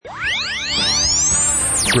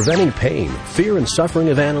preventing pain, fear, and suffering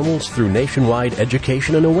of animals through nationwide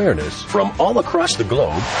education and awareness from all across the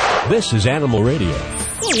globe. This is Animal Radio.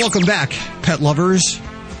 Well, welcome back, pet lovers,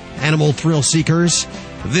 animal thrill seekers.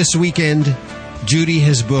 This weekend, Judy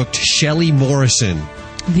has booked Shelley Morrison.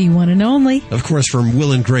 The one and only. Of course, from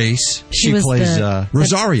Will and Grace. She plays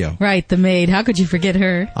Rosario. Right, the maid. How could you forget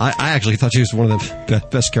her? I actually thought she was one of the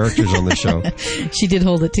best characters on the show. She did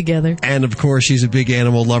hold it together. And, of course, she's a big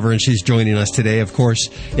animal lover, and she's joining us today. Of course,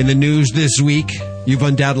 in the news this week, you've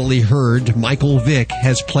undoubtedly heard Michael Vick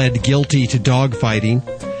has pled guilty to dogfighting,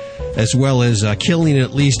 as well as killing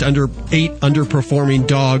at least 8 underperforming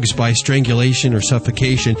dogs by strangulation or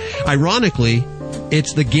suffocation. Ironically,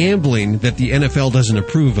 it's the gambling that the NFL doesn't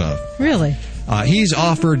approve of. Really? He's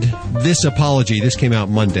offered this apology. This came out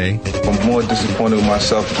Monday. I'm more disappointed with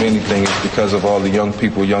myself, if anything, is because of all the young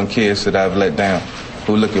people, young kids that I've let down,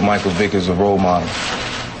 who look at Michael Vick as a role model.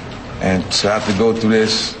 And to have to go through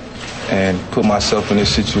this and put myself in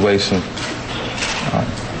this situation, I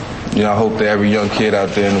hope that every young kid out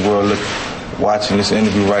there in the world watching this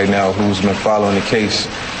interview right now who's been following the case,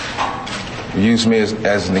 use me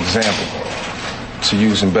as an example to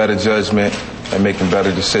using better judgment and making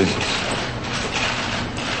better decisions.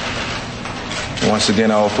 Once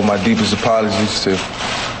again, I offer my deepest apologies to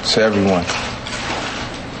everyone.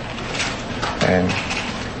 And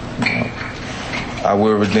I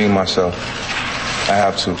will redeem myself. I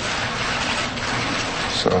have to.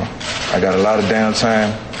 So I got a lot of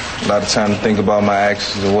downtime, a lot of time to think about my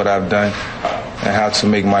actions and what I've done and how to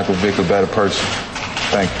make Michael Vick a better person.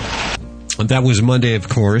 Thank you. That was Monday, of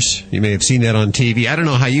course. You may have seen that on TV. I don't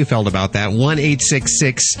know how you felt about that.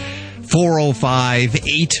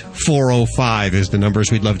 1-866-405-8405 is the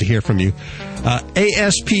numbers. We'd love to hear from you.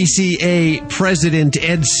 ASPCA President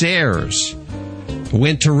Ed Sayres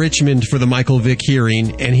went to Richmond for the Michael Vick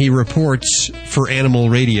hearing, and he reports for Animal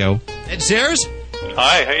Radio. Ed Sayres?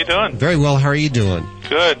 Hi, how you doing? Very well. How are you doing?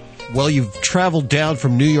 Good. Well, you've traveled down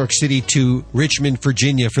from New York City to Richmond,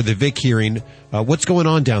 Virginia for the Vick hearing. What's going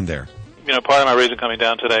on down there? Part of my reason coming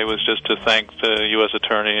down today was just to thank the U.S.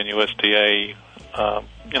 Attorney and USDA,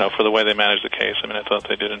 for the way they managed the case. I thought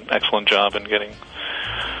they did an excellent job in getting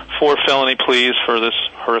 4 felony pleas for this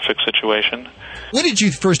horrific situation. What did you,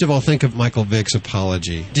 first of all, think of Michael Vick's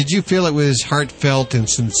apology? Did you feel it was heartfelt and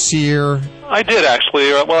sincere? I did,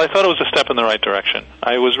 actually. Well, I thought it was a step in the right direction.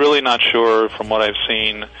 I was really not sure, from what I've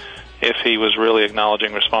seen, if he was really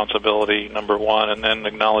acknowledging responsibility, number one, and then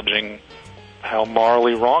acknowledging how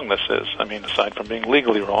morally wrong this is. Aside from being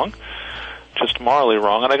legally wrong, just morally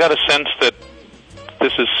wrong. And I got a sense that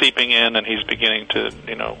this is seeping in and he's beginning to,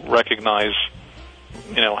 recognize,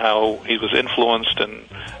 how he was influenced and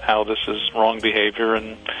how this is wrong behavior.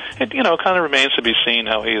 And it, kind of remains to be seen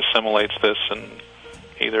how he assimilates this and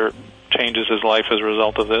either changes his life as a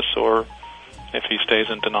result of this, or if he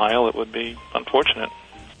stays in denial, it would be unfortunate.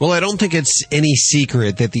 Well, I don't think it's any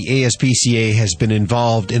secret that the ASPCA has been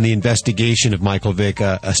involved in the investigation of Michael Vick,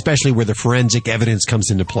 especially where the forensic evidence comes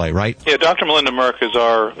into play, right? Yeah, Dr. Melinda Merck is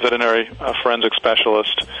our veterinary forensic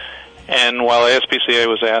specialist. And while ASPCA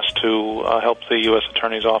was asked to help the U.S.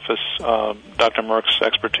 Attorney's Office, Dr. Merck's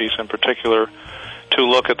expertise in particular, to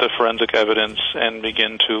look at the forensic evidence and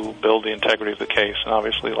begin to build the integrity of the case. And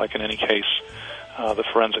obviously, like in any case, the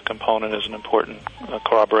forensic component is an important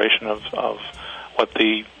corroboration of what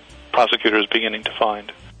the prosecutor is beginning to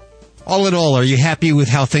find. All in all, are you happy with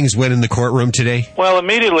how things went in the courtroom today? Well,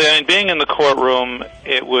 immediately, being in the courtroom,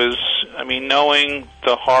 it was, knowing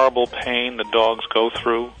the horrible pain the dogs go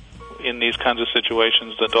through in these kinds of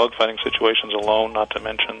situations, the dogfighting situations alone, not to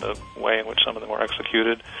mention the way in which some of them were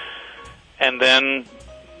executed. And then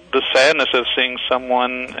the sadness of seeing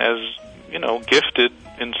someone as, gifted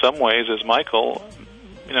in some ways as Michael,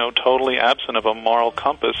 totally absent of a moral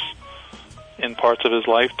compass in parts of his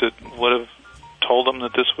life that would have told him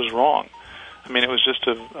that this was wrong. It was just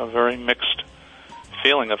a very mixed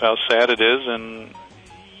feeling of how sad it is. And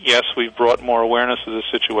yes, we've brought more awareness to this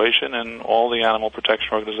situation, and all the animal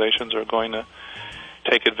protection organizations are going to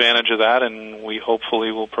take advantage of that, and we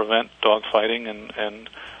hopefully will prevent dogfighting and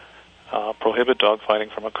prohibit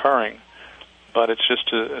dogfighting from occurring. But it's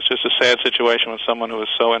just a sad situation when someone who is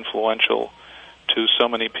so influential to so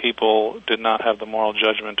many people did not have the moral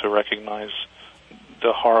judgment to recognize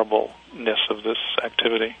the horribleness of this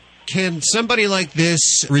activity. Can somebody like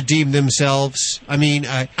this redeem themselves? I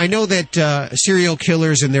know that serial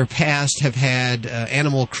killers in their past have had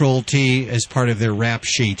animal cruelty as part of their rap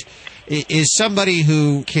sheet. Is somebody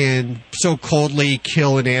who can so coldly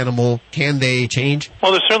kill an animal, can they change?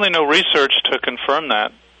 Well, there's certainly no research to confirm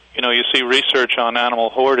that. you see research on animal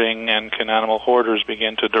hoarding, and can animal hoarders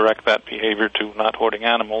begin to direct that behavior to not hoarding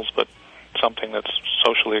animals, but something that's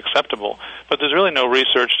socially acceptable. But there's really no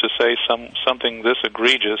research to say something this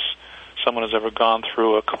egregious, someone has ever gone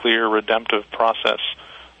through a clear redemptive process,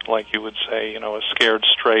 like you would say, a scared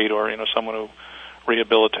straight, or, someone who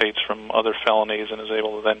rehabilitates from other felonies and is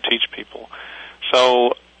able to then teach people.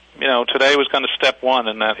 So, today was kind of step one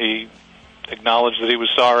in that he acknowledged that he was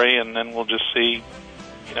sorry, and then we'll just see,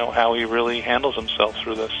 how he really handles himself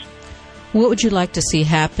through this. What would you like to see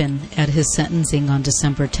happen at his sentencing on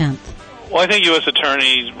December 10th? Well, I think U.S.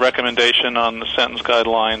 Attorney's recommendation on the sentence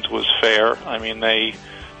guidelines was fair. I mean, they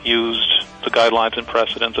used the guidelines and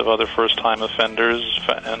precedents of other first-time offenders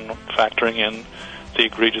and factoring in the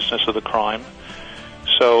egregiousness of the crime.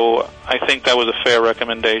 So I think that was a fair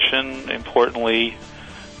recommendation. Importantly,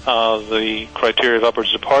 the criteria of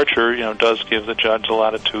upwards departure, does give the judge the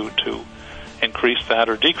latitude to increase that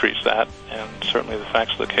or decrease that. And certainly the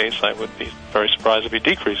facts of the case, I would be very surprised if he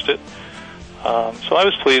decreased it. So I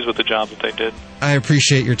was pleased with the job that they did. I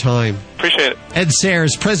appreciate your time. Appreciate it. Ed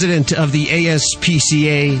Sayres, president of the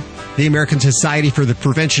ASPCA, the American Society for the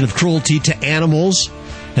Prevention of Cruelty to Animals.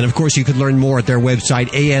 And, of course, you could learn more at their website,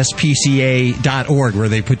 aspca.org, where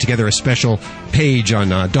they put together a special page on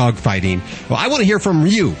dogfighting. Well, I want to hear from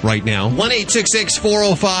you right now.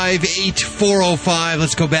 1-866-405-8405.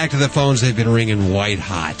 Let's go back to the phones. They've been ringing white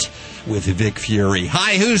hot with Vick Fury.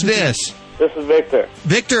 Hi, who's this? This is Victor.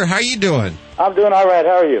 Victor, how are you doing? I'm doing all right.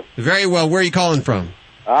 How are you? Very well. Where are you calling from?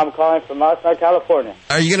 I'm calling from outside California.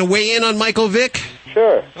 Are you going to weigh in on Michael Vick?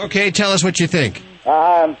 Sure. Okay, tell us what you think.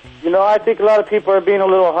 I think a lot of people are being a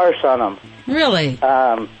little harsh on him. Really?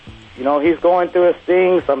 He's going through his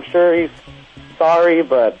things. I'm sure he's sorry,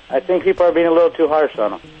 but I think people are being a little too harsh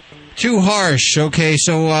on him. Too harsh. Okay,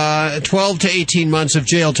 so 12 to 18 months of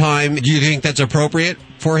jail time. Do you think that's appropriate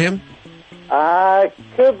for him?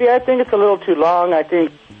 Could be. I think it's a little too long. I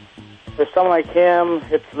think for someone like him,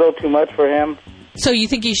 it's a little too much for him. So you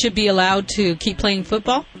think he should be allowed to keep playing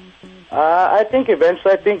football? I think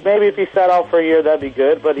eventually. I think maybe if he sat out for a year, that'd be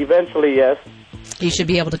good. But eventually, yes. He should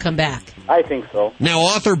be able to come back. I think so. Now,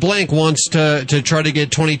 Author Blank wants to try to get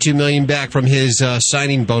 $22 million back from his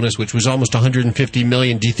signing bonus, which was almost $150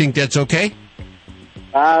 million. Do you think that's okay?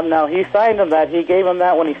 No, he signed him that. He gave him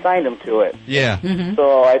that when he signed him to it. Yeah. Mm-hmm.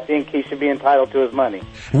 So I think he should be entitled to his money.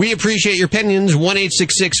 We appreciate your opinions.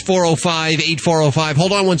 1-866-405-8405.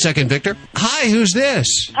 Hold on one second, Victor. Hi, who's this?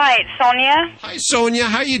 Hi, it's Sonia. Hi, Sonia.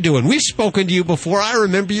 How you doing? We've spoken to you before. I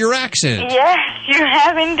remember your accent. Yes, you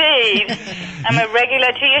have indeed. I'm a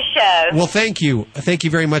regular to your show. Well, thank you. Thank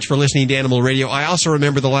you very much for listening to Animal Radio. I also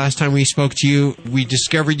remember the last time we spoke to you, we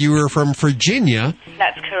discovered you were from Virginia.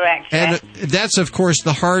 That's correct. And yes. that's, of course,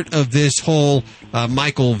 the heart of this whole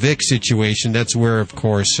Michael Vick situation. That's where, of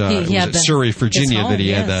course, it was Surrey, Virginia, that he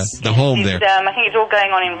had the home there. I think it's all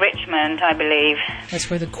going on in Richmond, I believe. That's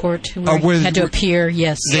where the court had to appear,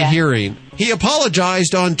 yes. The hearing. He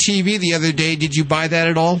apologized on TV the other day. Did you buy that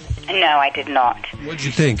at all? No, I did not. What did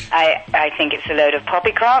you think? I think it's a load of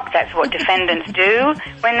poppycock. That's what defendants do.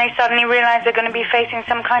 When they suddenly realize they're going to be facing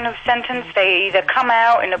some kind of sentence, they either come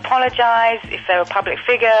out and apologize if they're a public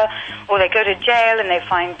figure, or they go to jail and they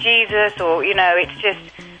find Jesus, or, it's just...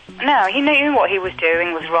 No, he knew what he was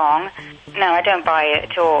doing was wrong. No, I don't buy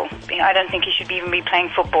it at all. I don't think he should even be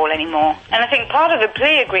playing football anymore. And I think part of the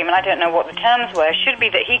plea agreement, I don't know what the terms were, should be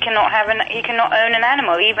that he cannot own an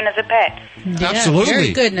animal, even as a pet. Yeah, absolutely.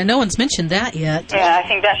 Very good. Now, no one's mentioned that yet. Yeah, I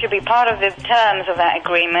think that should be part of the terms of that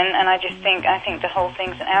agreement, and I think the whole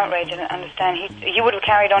thing's an outrage. I don't understand. He would have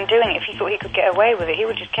carried on doing it if he thought he could get away with it. He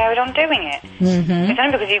would just carried on doing it. Mm-hmm. It's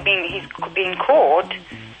only because he's been caught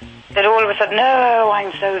that all of a sudden, no,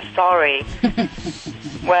 I'm so sorry.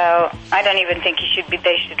 Well, I don't even think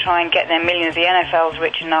they should try and get their millions. The NFL's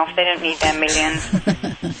rich enough. They don't need their millions.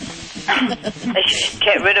 They should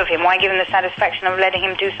get rid of him. Why give him the satisfaction of letting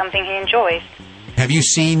him do something he enjoys? Have you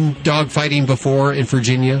seen dogfighting before in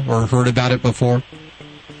Virginia or heard about it before?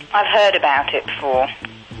 I've heard about it before.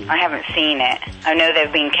 I haven't seen it. I know there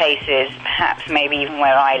have been cases, perhaps maybe even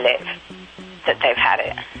where I live, that they've had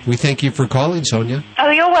it. We thank you for calling, Sonia. Oh,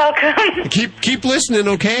 you're welcome. Keep listening,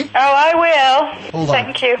 okay? Oh, I will. Hold on.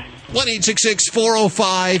 Thank you.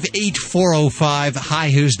 1-866-405-8405. Hi,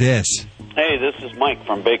 who's this? Hey, this is Mike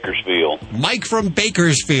from Bakersfield. Mike from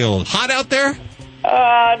Bakersfield. Hot out there?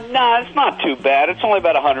 No, it's not too bad. It's only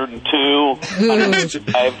about 102.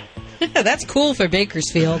 105. That's cool for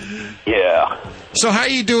Bakersfield. Yeah. So how are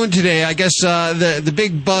you doing today? I guess the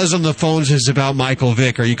big buzz on the phones is about Michael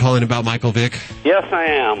Vick. Are you calling about Michael Vick? Yes, I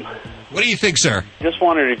am. What do you think, sir? Just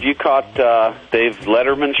wondered if you caught Dave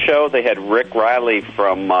Letterman's show. They had Rick Riley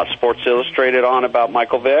from Sports Illustrated on about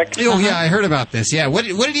Michael Vick. Oh, yeah, I heard about this. Yeah, what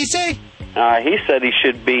did he say? He said he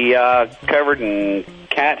should be covered in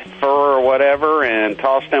cat fur or whatever and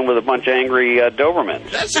tossed in with a bunch of angry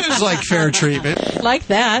Dobermans. That seems like fair treatment. Like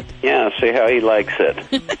that. Yeah, see how he likes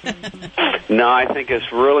it. No, I think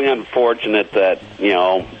it's really unfortunate that,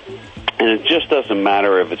 and it just doesn't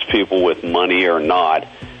matter if it's people with money or not.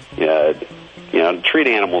 Treat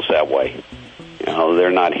animals that way.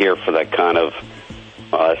 They're not here for that kind of,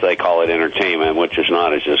 as they call it, entertainment, which is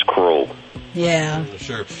not, it's just cruel. Yeah.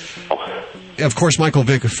 Sure. Of course, Michael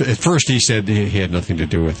Vick, at first he said he had nothing to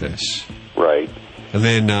do with this. Right. And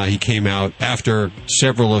then he came out after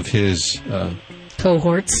several of his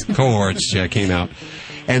cohorts came out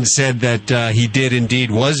and said that he did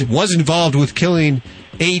indeed was involved with killing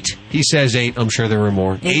 8, he says 8, I'm sure there were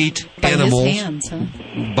more, 8 animals his hands, huh?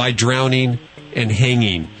 by drowning and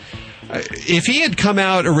hanging. If he had come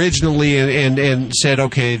out originally and said,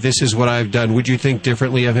 okay, this is what I've done, would you think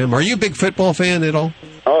differently of him? Are you a big football fan at all?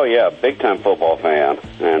 Oh, yeah, big-time football fan.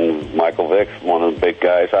 And Michael Vick's one of the big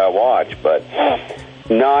guys I watch. But,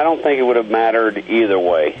 no, I don't think it would have mattered either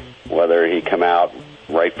way, whether he come out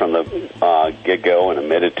right from the get-go and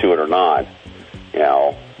admitted to it or not.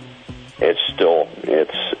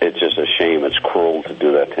 It's just a shame. It's cruel to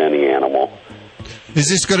do that to any animal. Is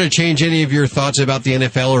this going to change any of your thoughts about the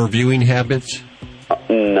NFL or viewing habits?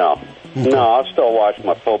 No. Okay. No, I'll still watch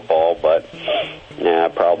my football, but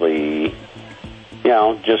probably,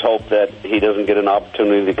 just hope that he doesn't get an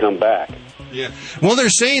opportunity to come back. Yeah. Well, they're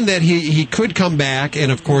saying that he could come back, and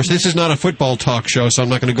of course, this is not a football talk show, so I'm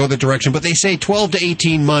not going to go that direction, but they say 12 to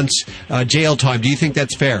 18 months jail time. Do you think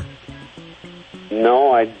that's fair?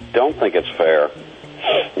 No, I don't think it's fair.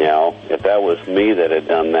 If that was me that had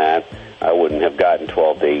done that, I wouldn't have gotten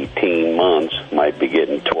 12 to 18 months. Might be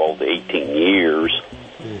getting 12 to 18 years.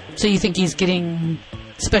 So you think he's getting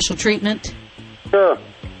special treatment? Sure.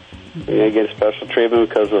 They get special treatment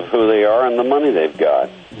because of who they are and the money they've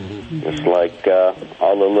got. Just like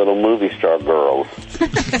all the little movie star girls.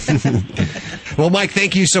 Well, Mike,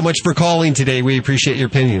 thank you so much for calling today. We appreciate your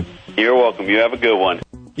opinion. You're welcome. You have a good one.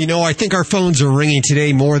 I think our phones are ringing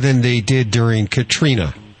today more than they did during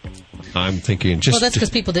Katrina. I'm thinking just... Well, that's because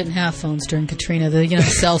people didn't have phones during Katrina. The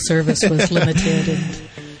cell service was limited.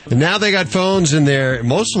 And now they got phones and they're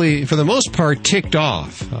mostly, for the most part, ticked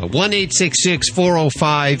off.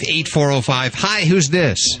 1-866-405-8405. Hi, who's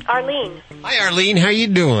this? Arlene. Hi, Arlene. How you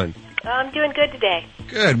doing? I'm doing good today.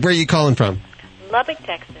 Good. Where are you calling from? Lubbock,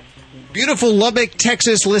 Texas. Beautiful Lubbock,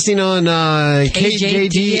 Texas, listening on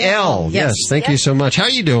KJDL. Yes, thank you so much. How are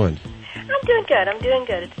you doing? I'm doing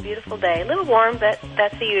good. It's a beautiful day. A little warm, but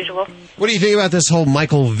that's the usual. What do you think about this whole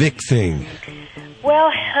Michael Vick thing?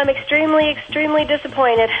 Well, I'm extremely, extremely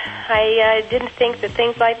disappointed. I didn't think that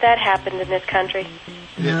things like that happened in this country.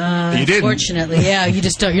 You didn't? Unfortunately, yeah.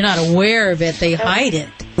 You're not aware of it. They hide it.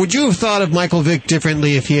 Would you have thought of Michael Vick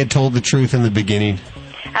differently if he had told the truth in the beginning?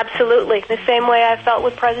 Absolutely. The same way I felt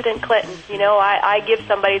with President Clinton. I give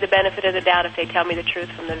somebody the benefit of the doubt if they tell me the truth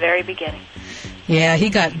from the very beginning. Yeah, he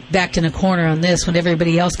got backed in a corner on this when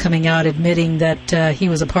everybody else coming out admitting that he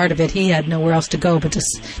was a part of it. He had nowhere else to go but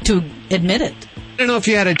to admit it. I don't know if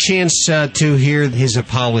you had a chance to hear his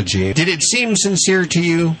apology. Did it seem sincere to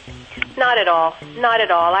you? Not at all. Not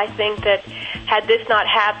at all. I think that had this not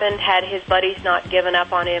happened, had his buddies not given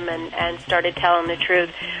up on him and started telling the truth,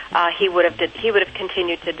 he would have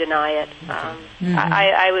continued to deny it.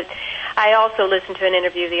 I also listened to an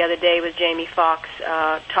interview the other day with Jamie Foxx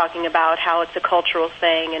talking about how it's a cultural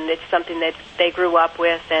thing and it's something that they grew up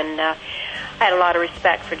with, and I had a lot of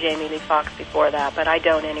respect for Jamie Lee Foxx before that, but I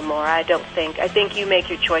don't anymore. I think you make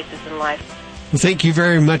your choices in life. Well, thank you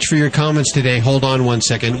very much for your comments today. Hold on one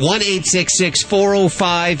second.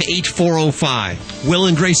 1-866-405-8405. Will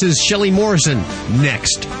and Grace's Shelley Morrison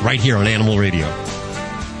next, right here on Animal Radio.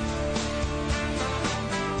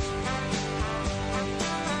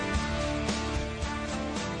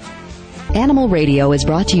 Animal Radio is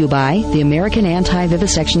brought to you by the American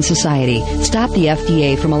Anti-Vivisection Society. Stop the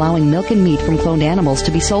FDA from allowing milk and meat from cloned animals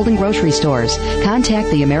to be sold in grocery stores. Contact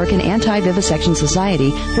the American Anti-Vivisection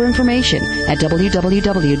Society for information at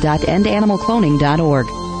www.endanimalcloning.org.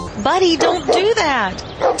 Buddy, don't do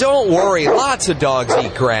that. Don't worry, lots of dogs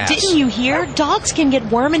eat grass. Didn't you hear? Dogs can get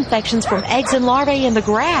worm infections from eggs and larvae in the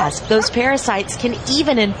grass. Those parasites can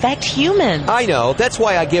even infect humans. I know. That's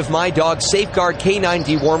why I give my dog Safeguard K9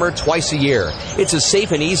 Dewormer twice a year. It's a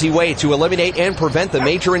safe and easy way to eliminate and prevent the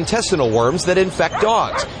major intestinal worms that infect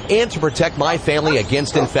dogs, and to protect my family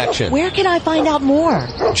against infection. Where can I find out more?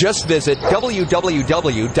 Just visit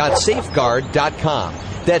www.safeguard.com.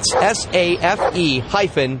 That's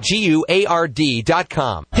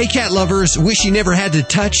SAFE-GUARD.com. Hey, cat lovers, wish you never had to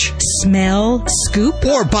touch, smell, scoop,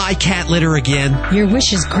 or buy cat litter again? Your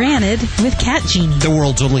wish is granted with Cat Genie, the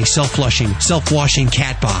world's only self-flushing, self-washing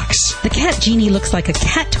cat box. The Cat Genie looks like a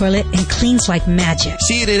cat toilet and cleans like magic.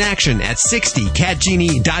 See it in action at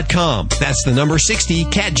 60catgenie.com. That's the number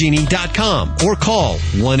 60catgenie.com. Or call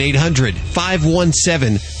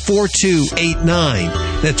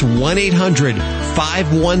 1-800-517-4289. That's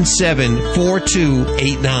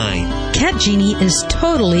 1-800-517-4289. Cat Genie is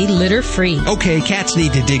totally litter-free. Okay, cats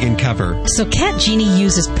need to dig and cover. So Cat Genie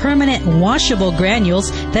uses permanent washable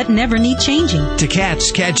granules that never need changing. To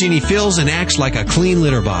cats, Cat Genie fills and acts like a clean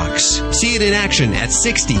litter box. See it in action at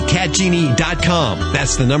 60catgenie.com.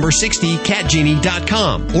 That's the number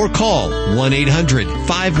 60catgenie.com. Or call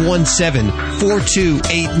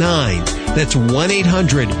 1-800-517-4289. That's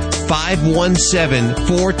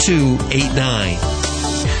 1-800-517-4289.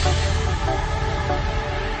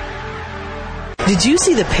 Did you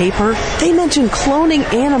see the paper? They mentioned cloning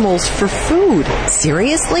animals for food.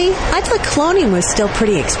 Seriously? I thought cloning was still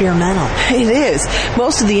pretty experimental. It is.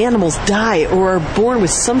 Most of the animals die or are born with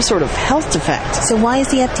some sort of health defect. So why is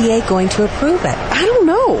the FDA going to approve it? I don't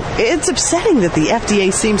know. It's upsetting that the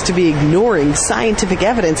FDA seems to be ignoring scientific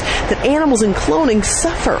evidence that animals in cloning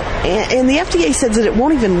suffer. And the FDA says that it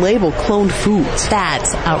won't even label cloned foods.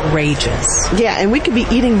 That's outrageous. Yeah, and we could be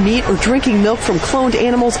eating meat or drinking milk from cloned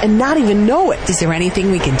animals and not even know it. Is there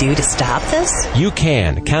anything we can do to stop this? You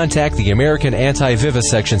can. Contact the American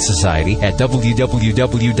Anti-Vivisection Society at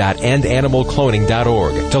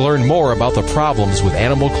www.endanimalcloning.org to learn more about the problems with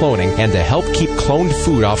animal cloning and to help keep cloned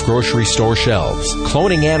food off grocery store shelves.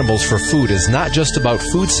 Cloning animals for food is not just about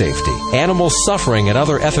food safety. Animal suffering and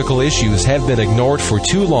other ethical issues have been ignored for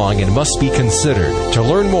too long and must be considered. To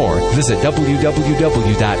learn more, visit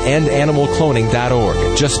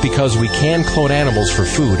www.endanimalcloning.org. Just because we can clone animals for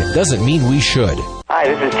food doesn't mean we should. Hi,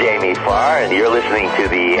 this is Jamie Farr, and you're listening to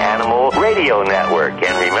the Animal Radio Network.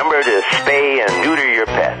 And remember to spay and neuter your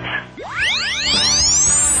pets.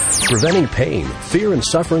 Preventing pain, fear, and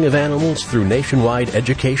suffering of animals through nationwide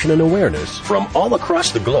education and awareness from all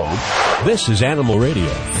across the globe. This is Animal Radio.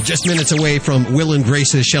 Just minutes away from Will and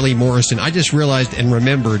Grace's Shelley Morrison, I just realized and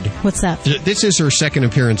remembered. What's that? This is her second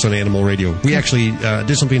appearance on Animal Radio. We actually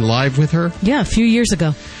did something live with her. Yeah, a few years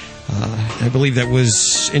ago. I believe that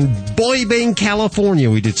was in Boybane, California.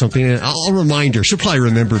 We did something. And I'll remind her. She'll probably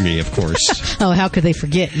remember me, of course. Oh, how could they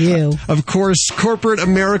forget you? Of course, corporate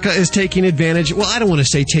America is taking advantage. Well, I don't want to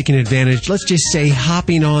say taking advantage. Let's just say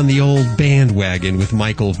hopping on the old bandwagon with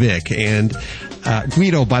Michael Vick. And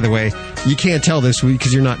Guido, by the way, you can't tell this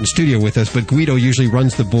because you're not in studio with us, but Guido usually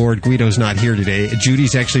runs the board. Guido's not here today.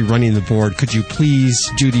 Judy's actually running the board. Could you please,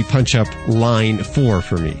 Judy, punch up line 4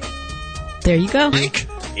 for me? There you go. Mike.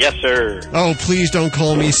 Yes, sir. Oh, please don't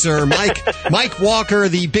call me sir. Mike Walker,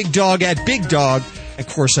 the big dog at Big Dog. Of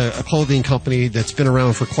course, a clothing company that's been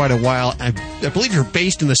around for quite a while. I believe you're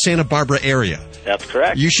based in the Santa Barbara area. That's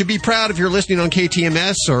correct. You should be proud if you're listening on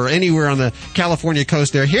KTMS or anywhere on the California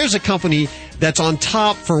coast there. Here's a company that's on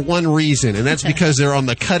top for one reason, and that's because they're on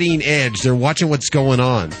the cutting edge. They're watching what's going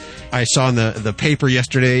on. I saw in the paper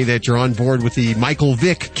yesterday that you're on board with the Michael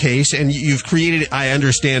Vick case, and you've created, I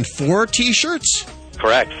understand, 4 T-shirts?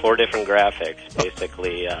 Correct. 4 different graphics,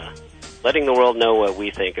 basically letting the world know what we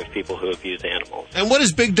think of people who abuse animals. And what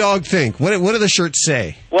does Big Dog think? What do the shirts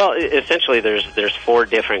say? Well, essentially, there's 4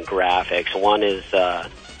 different graphics. One is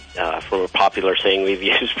from a popular saying we've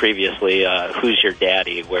used previously, "Who's Your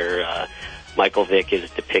Daddy?" where Michael Vick is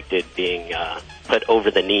depicted being put over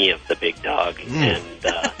the knee of the big dog and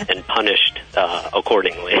punished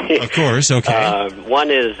accordingly. Of course, okay. One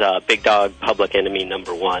is Big Dog Public Enemy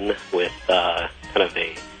number 1 with kind of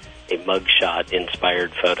a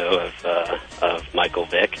mugshot-inspired photo of Michael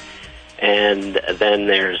Vick. And then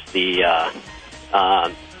there's the...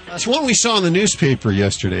 That's one we saw in the newspaper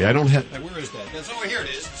yesterday. I don't have... Where is that? Oh, here it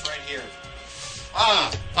is. It's right here.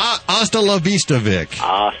 Hasta la vista, Vic.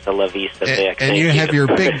 Hasta la vista, Vic. And you have your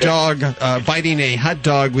big dog biting a hot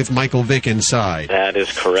dog with Michael Vick inside. That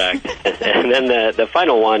is correct. And then the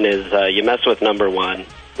final one is You Mess With Number 1,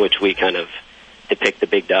 which we kind of depict the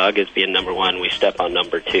big dog as being number one, we step on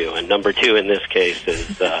number two. And number two in this case is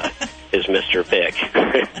Mr. Vick.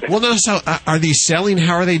 Well, no, so are these selling?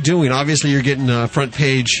 How are they doing? Obviously, you're getting front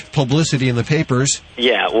page publicity in the papers.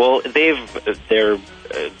 Yeah, well, they're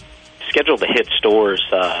scheduled to hit stores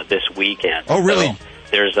this weekend. Oh, really? So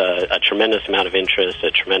there's a tremendous amount of interest,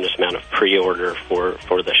 a tremendous amount of pre-order for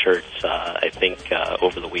the shirts. I think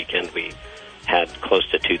over the weekend we had close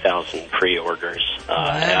to 2,000 pre-orders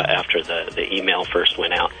after the email first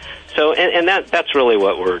went out. So, and that's really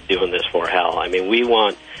what we're doing this for, Hal. I mean, we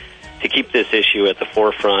want to keep this issue at the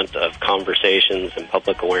forefront of conversations and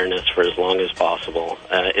public awareness for as long as possible.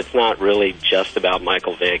 It's not really just about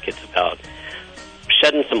Michael Vick. It's about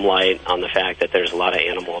shedding some light on the fact that there's a lot of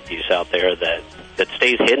animal abuse out there that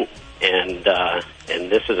stays hidden. And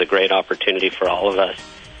this is a great opportunity for all of us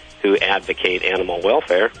who advocate animal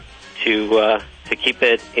welfare to keep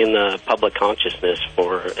it in the public consciousness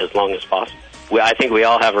for as long as possible. I think we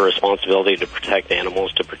all have a responsibility to protect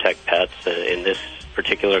animals, to protect pets. In this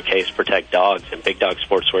particular case, protect dogs. And Big Dog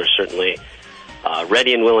Sportswear is certainly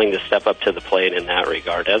ready and willing to step up to the plate in that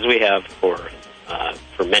regard, as we have for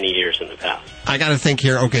many years in the past. I got to think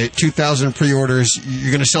here. Okay, 2,000 pre-orders.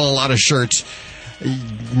 You're going to sell a lot of shirts.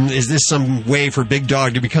 Is this some way for Big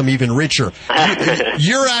Dog to become even richer?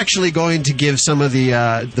 You're actually going to give some of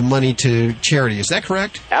the money to charity. Is that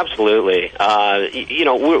correct? Absolutely.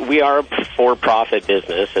 We are a for-profit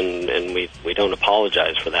business, and we don't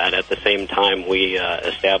apologize for that. At the same time, we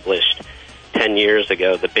established 10 years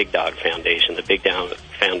ago the Big Dog Foundation. The Big Dog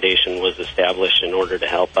Foundation was established in order to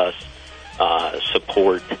help us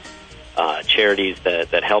support charities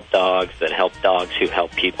that help dogs who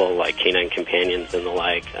help people like Canine Companions and the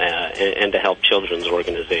like, and to help children's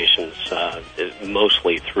organizations,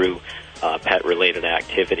 mostly through pet-related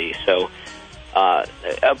activities. So a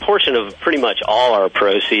portion of pretty much all our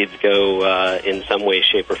proceeds go in some way,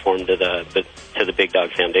 shape, or form to the Big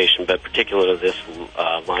Dog Foundation, but particularly this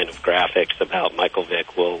line of graphics about Michael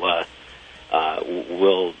Vick will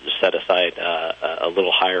set aside a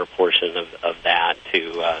little higher portion of that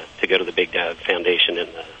to go to the Big Dog Foundation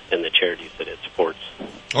and the charities that it supports.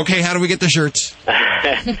 Okay, how do we get the shirts?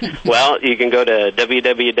 Well, you can go to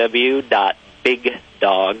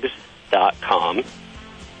www.bigdogs.com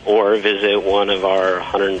or visit one of our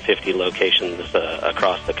 150 locations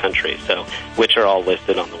across the country, which are all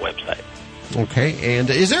listed on the website. Okay, and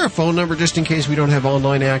is there a phone number just in case we don't have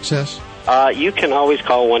online access? You can always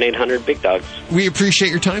call 1-800-BIG-DOGS. We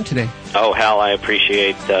appreciate your time today. Oh, Hal, I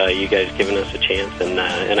appreciate you guys giving us a chance, and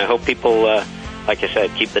I hope people, like I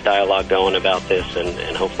said, keep the dialogue going about this,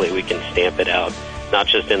 and hopefully we can stamp it out, not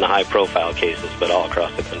just in the high-profile cases, but all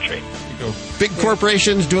across the country. Big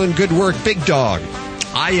corporations doing good work. Big Dog.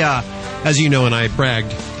 I, as you know, and I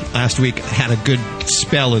bragged last week, had a good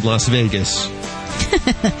spell in Las Vegas.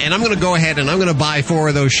 And I'm going to go ahead and I'm going to buy 4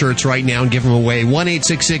 of those shirts right now and give them away.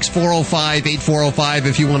 1-866-405-8405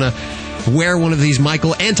 if you want to wear one of these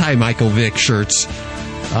anti-Michael Vick shirts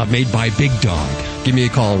made by Big Dog. Give me a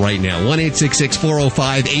call right now.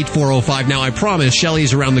 1-866-405-8405. Now, I promise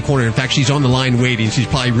Shelley's around the corner. In fact, she's on the line waiting. She's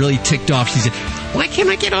probably really ticked off. She said, why can't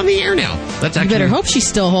I get on the air now? That's actually, you better hope she's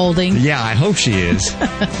still holding. Yeah, I hope she is.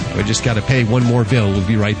 We just got to pay one more bill. We'll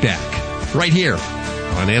be right back. Right here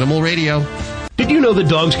on Animal Radio. Did you know that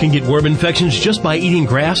dogs can get worm infections just by eating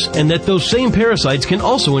grass, and that those same parasites can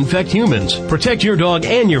also infect humans? Protect your dog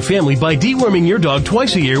and your family by deworming your dog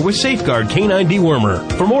twice a year with Safeguard Canine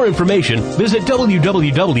Dewormer. For more information, visit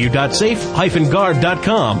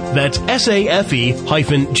www.safe-guard.com. That's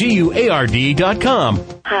SAFE-GUARD.com.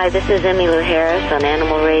 Hi, this is Emmylou Harris on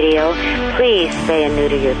Animal Radio. Please spay and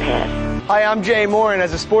neuter your pet. Hi, I'm Jay Moore, and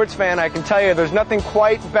as a sports fan, I can tell you there's nothing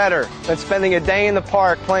quite better than spending a day in the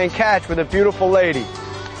park playing catch with a beautiful lady.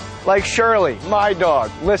 Like Shelley, my dog.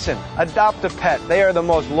 Listen, adopt a pet. They are the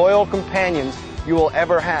most loyal companions you will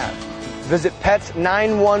ever have. Visit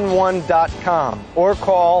pets911.com or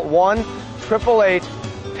call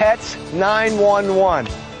 1-888-PETS-911.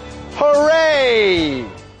 Hooray!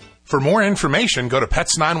 For more information, go to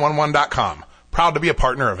pets911.com. Proud to be a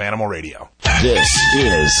partner of Animal Radio. This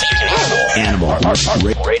is Animal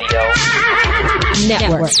Radio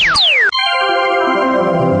Network.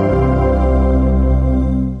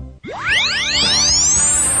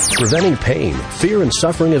 Preventing pain, fear, and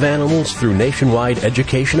suffering of animals through nationwide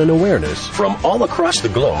education and awareness from all across the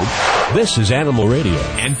globe. This is Animal Radio.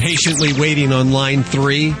 And patiently waiting on line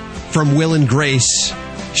 3 from Will and Grace,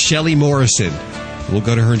 Shelley Morrison. We'll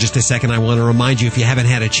go to her in just a second. I want to remind you, if you haven't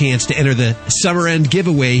had a chance to enter the Summer End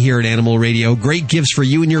giveaway here at Animal Radio, great gifts for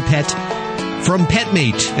you and your pet. from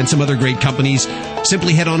PetMate and some other great companies.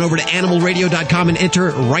 Simply head on over to animalradio.com and enter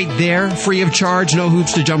right there, free of charge, no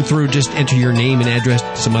hoops to jump through. Just enter your name and address,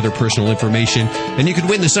 some other personal information, and you could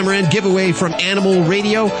win the summer end giveaway from Animal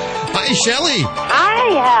Radio. Hi, Shelley.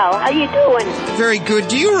 Hi, Hal. How you doing? Very good.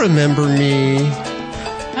 Do you remember me?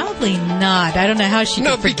 Probably not. I don't know how she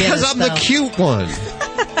could forget because us, I'm the cute one.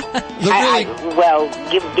 Well,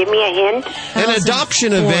 give me a hint. An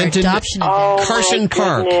adoption event in Carson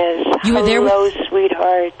Park. You were there? Hello,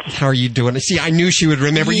 sweetheart. How are you doing? See, I knew she would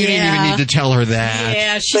remember. You didn't even need to tell her that.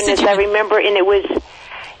 Yeah, I remember, and it was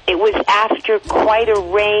after quite a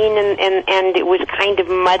rain, and it was kind of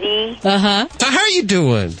muddy. Uh-huh. So how are you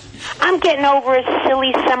doing? I'm getting over a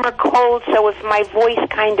silly summer cold, so if my voice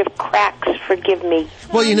kind of cracks, forgive me.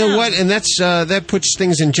 Well, you know what? And that puts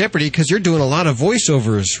things in jeopardy because you're doing a lot of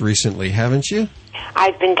voiceovers recently, haven't you?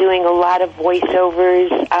 I've been doing a lot of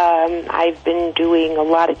voiceovers. I've been doing a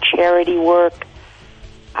lot of charity work.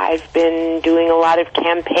 I've been doing a lot of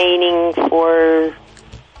campaigning for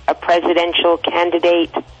a presidential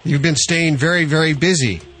candidate. You've been staying very, very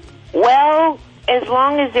busy. Well, as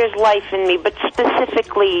long as there's life in me, but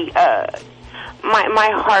specifically, my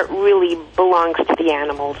heart really belongs to the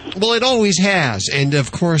animals. Well, it always has. And,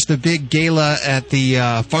 of course, the big gala at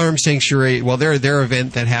the Farm Sanctuary, well, their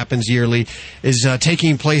event that happens yearly, is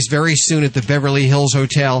taking place very soon at the Beverly Hills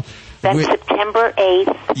Hotel. That's September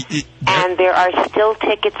 8th, and there are still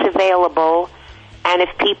tickets available. And if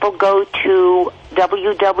people go to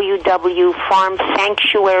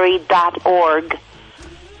www.farmsanctuary.org,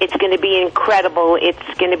 it's going to be incredible. It's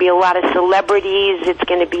going to be a lot of celebrities. It's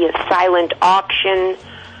going to be a silent auction,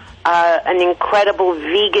 an incredible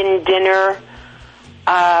vegan dinner.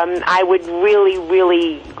 I would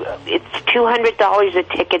really, it's $200 a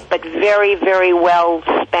ticket, but very, very well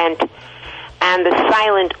spent. And the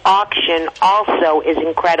silent auction also is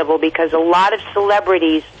incredible because a lot of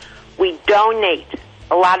celebrities, we donate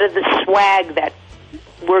a lot of the swag that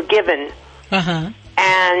we're given. Uh-huh.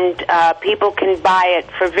 And people can buy it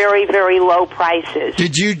for very, very low prices.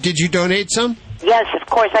 Did you donate some? Yes, of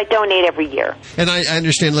course. I donate every year. And I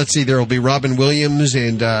understand, let's see, there will be Robin Williams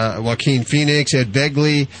and Joaquin Phoenix, Ed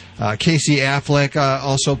Begley, Casey Affleck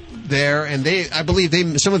also there. And I believe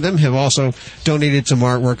some of them have also donated some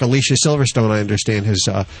artwork. Alicia Silverstone, I understand, has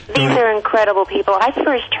These are incredible people. I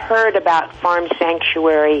first heard about Farm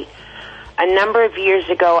Sanctuary a number of years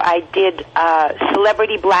ago. I did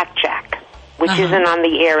Celebrity Blackjack, which isn't on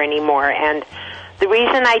the air anymore. And the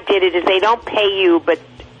reason I did it is they don't pay you, but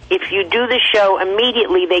if you do the show,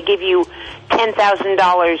 immediately they give you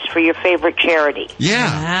 $10,000 for your favorite charity. Yeah,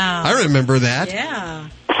 wow. I remember that. Yeah.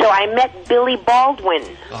 So I met Billy Baldwin,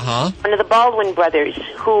 one of the Baldwin brothers,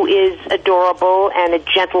 who is adorable and a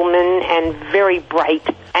gentleman and very bright.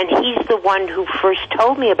 And he's the one who first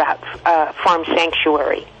told me about Farm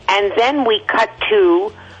Sanctuary. And then we cut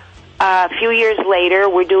to a few years later,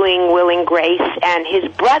 we're doing Will and Grace, and his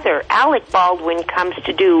brother, Alec Baldwin, comes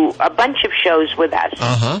to do a bunch of shows with us.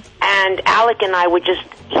 And Alec and I he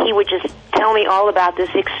would just tell me all about this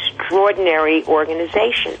extraordinary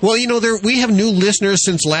organization. Well, you know, we have new listeners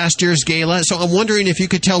since last year's gala, so I'm wondering if you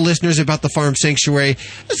could tell listeners about the Farm Sanctuary,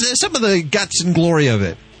 some of the guts and glory of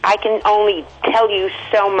it. I can only tell you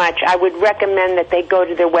so much. I would recommend that they go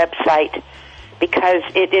to their website, because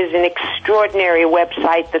it is an extraordinary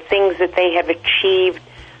website, the things that they have achieved,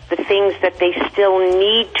 the things that they still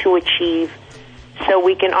need to achieve, so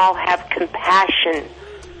we can all have compassion.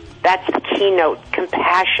 That's the keynote,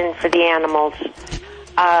 compassion for the animals.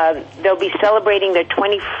 They'll be celebrating their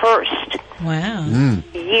 21st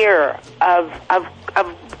year of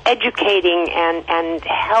educating and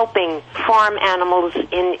helping farm animals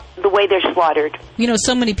in the way they're slaughtered. You know,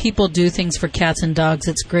 so many people do things for cats and dogs.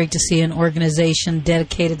 It's great to see an organization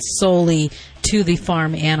dedicated solely to the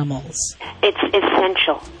farm animals. It's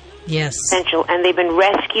essential. Yes. Essential. And they've been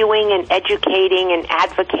rescuing and educating and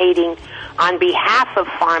advocating on behalf of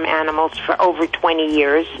farm animals for over 20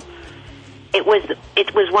 years. It was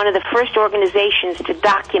one of the first organizations to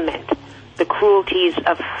document the cruelties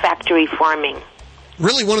of factory farming.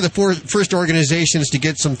 Really one of the first organizations to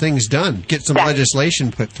get some things done, get some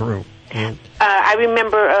legislation put through. I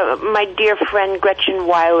remember my dear friend Gretchen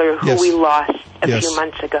Weiler, who we lost a few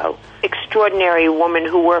months ago. Extraordinary woman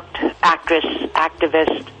who worked,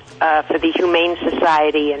 activist for the Humane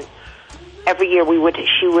Society, and every year we would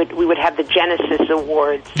have the Genesis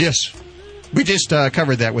Awards. Yes. We just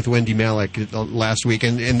covered that with Wendy Malick last week,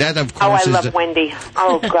 and that, of course, I love Wendy.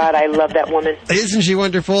 Oh, God, I love that woman. Isn't she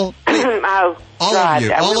wonderful? Oh, all God. of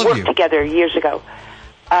you. All we of worked you. together years ago.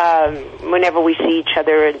 Whenever we see each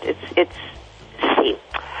other,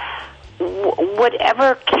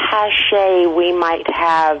 whatever cachet we might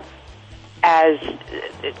have as,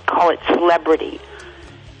 call it celebrity,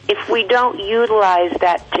 if we don't utilize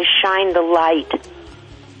that to shine the light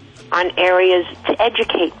on areas to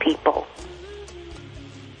educate people.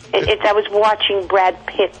 I was watching Brad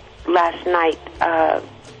Pitt last night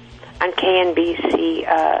on KNBC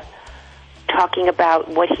talking about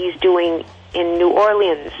what he's doing in New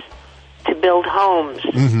Orleans to build homes,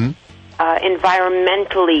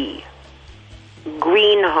 environmentally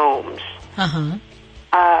green homes,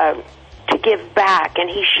 to give back, and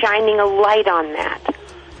he's shining a light on that.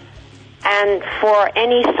 And for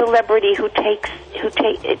any celebrity who takes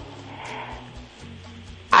it,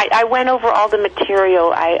 I went over all the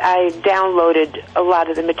material. I downloaded a lot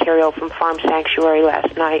of the material from Farm Sanctuary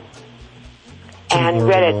last night and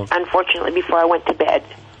read it, unfortunately, before I went to bed,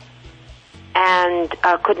 and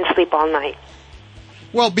couldn't sleep all night.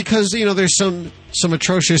 Well, because, there's some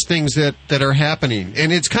atrocious things that are happening.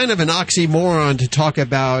 And it's kind of an oxymoron to talk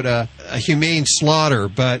about a humane slaughter,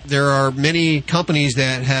 but there are many companies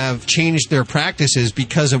that have changed their practices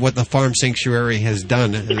because of what the Farm Sanctuary has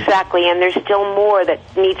done. Exactly, and there's still more that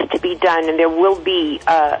needs to be done, and there will be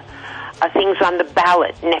things on the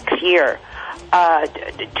ballot next year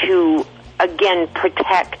to, again,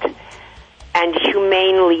 protect and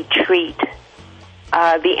humanely treat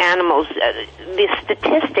the animals. The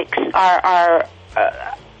statistics are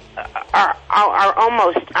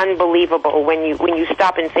almost unbelievable when you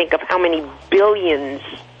stop and think of how many billions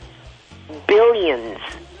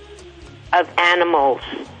of animals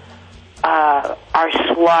are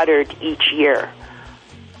slaughtered each year.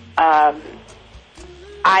 I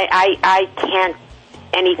can't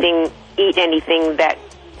eat anything that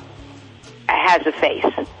has a face.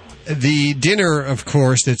 The dinner, of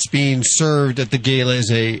course, that's being served at the gala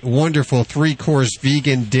is a wonderful 3-course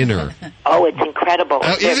vegan dinner. Oh, it's incredible.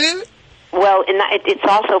 Is it? Well, it's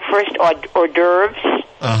also first hors d'oeuvres.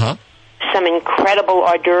 Some incredible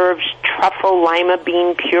hors d'oeuvres, truffle lima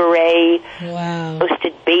bean puree,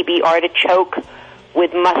 roasted baby artichoke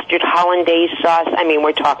with mustard hollandaise sauce. I mean,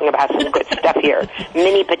 we're talking about some good stuff here.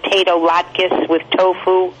 Mini potato latkes with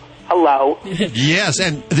tofu. Hello. Yes,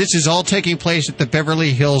 and this is all taking place at the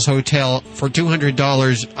Beverly Hills Hotel for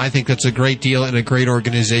 $200. I think that's a great deal and a great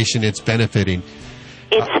organization it's benefiting.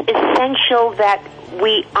 It's essential that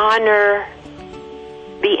we honor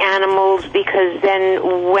the animals, because then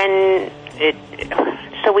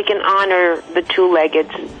so we can honor the two-legged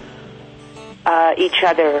each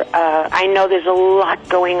other. I know there's a lot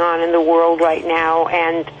going on in the world right now,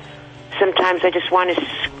 and sometimes I just want to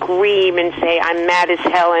scream and say, I'm mad as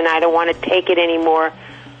hell and I don't want to take it anymore.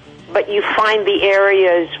 But you find the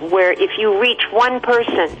areas where if you reach one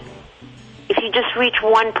person, if you just reach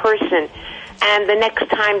one person, and the next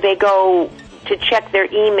time they go to check their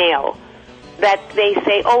email, that they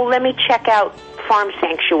say, oh, let me check out Farm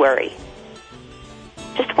Sanctuary.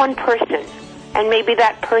 Just one person. And maybe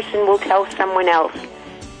that person will tell someone else.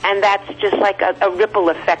 And that's just like a ripple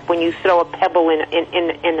effect when you throw a pebble in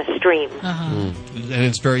a stream. And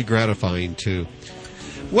it's very gratifying, too.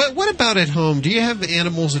 What about at home? Do you have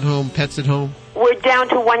animals at home, pets at home? We're down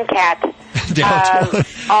to one cat.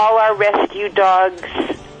 All our rescue dogs,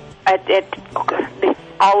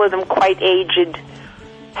 all of them quite aged,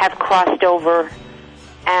 have crossed over.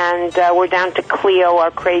 And we're down to Cleo, our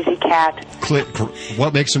crazy cat.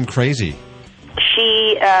 What makes them crazy?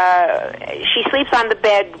 She sleeps on the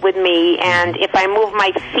bed with me, and if I move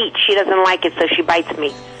my feet, she doesn't like it, so she bites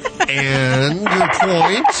me. And your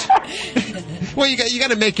point? Well, you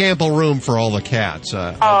got to make ample room for all the cats.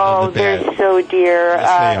 They're so dear.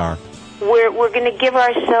 Yes, they are. We're going to give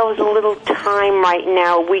ourselves a little time right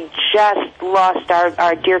now. We just lost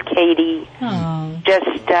our dear Katie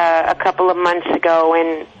just a couple of months ago,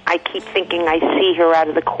 and I keep thinking I see her out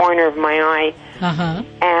of the corner of my eye.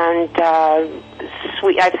 And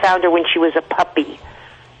I found her when she was a puppy,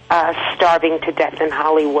 starving to death in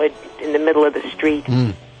Hollywood in the middle of the street.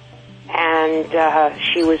 And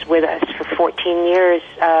she was with us for 14 years.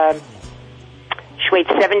 She weighed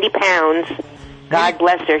 70 pounds. God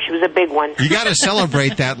bless her. She was a big one. You got to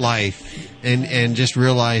celebrate that life and just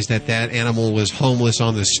realize that animal was homeless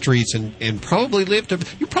on the streets and probably lived.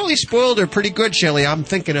 You probably spoiled her pretty good, Shelley. I'm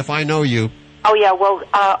thinking if I know you. Oh yeah, well,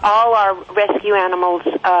 all our rescue animals,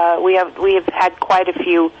 we have had quite a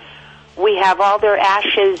few. We have all their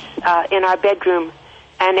ashes in our bedroom,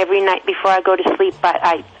 and every night before I go to sleep,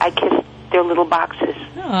 I kiss their little boxes.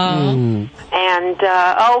 And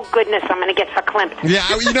oh goodness, I'm going to get verklempt. Yeah,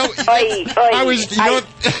 I was,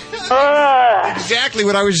 exactly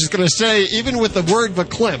what I was just going to say. Even with the word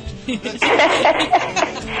verklempt.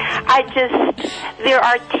 There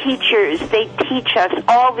are teachers. They teach us.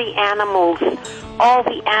 All the animals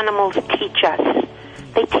teach us.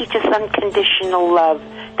 They teach us unconditional love.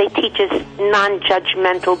 They teach us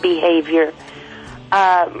non-judgmental behavior.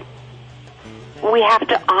 We have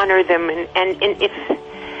to honor them, and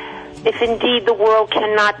if indeed the world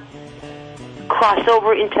cannot cross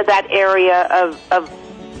over into that area of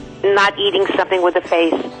not eating something with a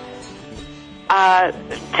face,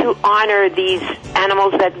 to honor these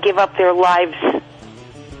animals that give up their lives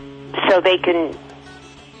so they can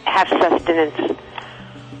have sustenance.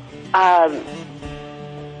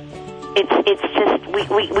 It's just we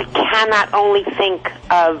cannot only think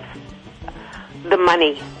of the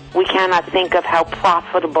money. We cannot think of how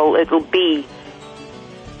profitable it will be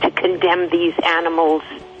to condemn these animals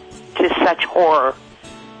to such horror.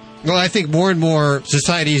 Well, I think more and more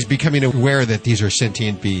society is becoming aware that these are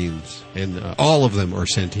sentient beings, and all of them are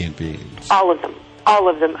sentient beings. All of them.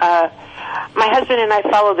 My husband and I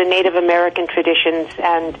follow the Native American traditions,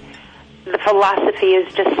 and the philosophy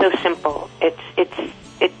is just so simple. It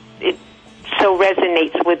so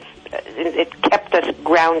resonates with. It kept us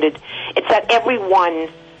grounded. It's that everyone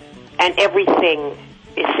and everything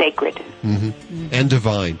is sacred. Mm-hmm. And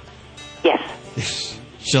divine. Yes.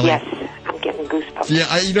 Shelley? Yes, I'm getting goosebumps.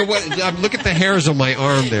 Yeah, you know what? Look at the hairs on my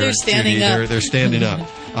arm there. They're standing Judy. up. They're standing up.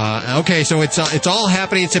 Okay, so it's all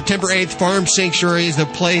happening September 8th. Farm Sanctuary is the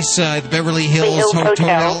place, the Beverly Hills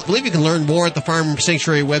Hotel. I believe you can learn more at the Farm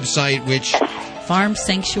Sanctuary website, which...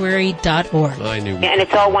 farmsanctuary.org. I knew. And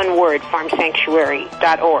it's all one word,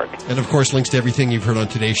 farmsanctuary.org. And, of course, links to everything you've heard on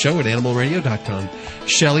today's show at animalradio.com.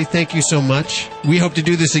 Shelley, thank you so much. We hope to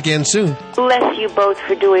do this again soon. Bless you both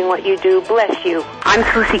for doing what you do. Bless you. I'm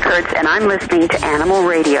Susie Kurtz, and I'm listening to Animal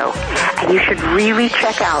Radio. And you should really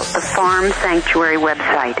check out the Farm Sanctuary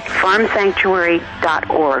website,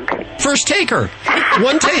 farmsanctuary.org. First taker.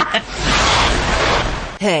 One take.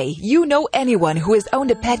 Hey, you know anyone who has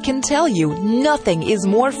owned a pet can tell you nothing is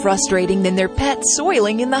more frustrating than their pet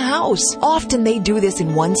soiling in the house. Often they do this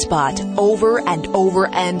in one spot, over and over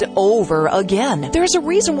and over again. There's a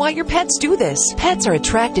reason why your pets do this. Pets are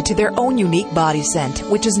attracted to their own unique body scent,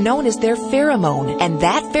 which is known as their pheromone, and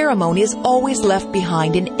that pheromone is always left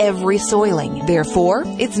behind in every soiling. Therefore,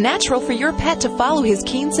 it's natural for your pet to follow his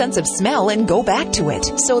keen sense of smell and go back to it.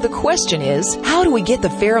 So the question is, how do we get the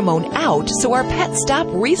pheromone out so our pets stop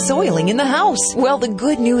resoiling in the house? Well, the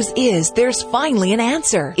good news is there's finally an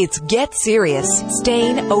answer. It's Get Serious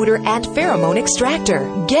Stain, Odor, and Pheromone Extractor.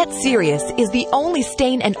 Get Serious is the only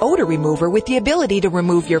stain and odor remover with the ability to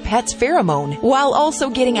remove your pet's pheromone while also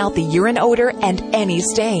getting out the urine odor and any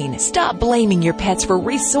stain. Stop blaming your pets for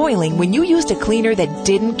resoiling when you used a cleaner that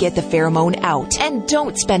didn't get the pheromone out. And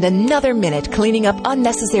don't spend another minute cleaning up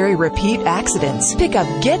unnecessary repeat accidents. Pick up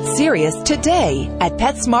Get Serious today at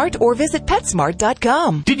PetSmart or visit PetSmart.com.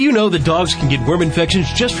 Did you know that dogs can get worm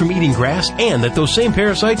infections just from eating grass, and that those same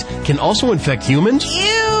parasites can also infect humans?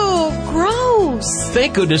 Ew, gross.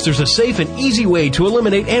 Thank goodness there's a safe and easy way to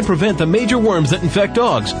eliminate and prevent the major worms that infect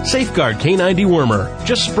dogs. Safeguard K9 Dewormer.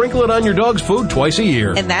 Just sprinkle it on your dog's food twice a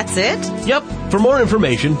year. And that's it? Yep. For more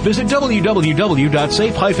information, visit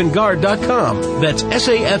www.safe-guard.com. That's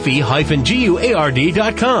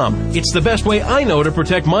SAFE-GUARD.com. It's the best way I know to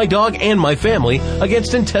protect my dog and my family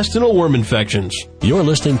against intestinal worm infections. You're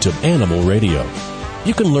listening to Animal Radio.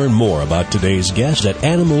 You can learn more about today's guest at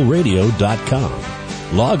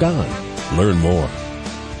animalradio.com. Log on. Learn more.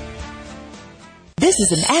 This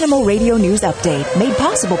is an Animal Radio News Update made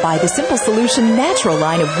possible by the Simple Solution Natural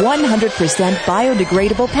line of 100%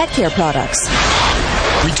 biodegradable pet care products.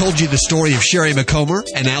 We told you the story of Sherry McComber,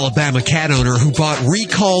 an Alabama cat owner who bought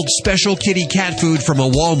recalled special kitty cat food from a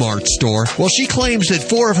Walmart store. Well, she claims that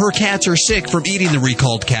 4 of her cats are sick from eating the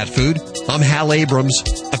recalled cat food. I'm Hal Abrams.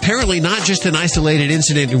 Apparently not just an isolated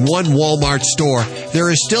incident in one Walmart store.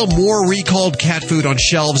 There is still more recalled cat food on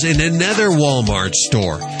shelves in another Walmart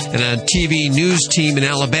store. And a TV news team in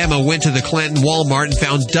Alabama went to the Clanton Walmart and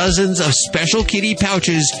found dozens of special kitty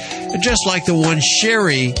pouches just like the one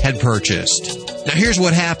Sherry had purchased. Now, here's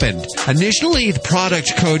what happened. Initially, the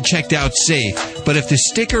product code checked out safe, but if the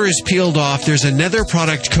sticker is peeled off, there's another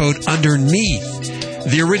product code underneath.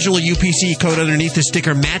 The original UPC code underneath the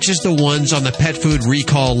sticker matches the ones on the pet food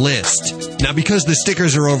recall list. Now, because the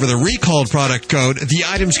stickers are over the recalled product code, the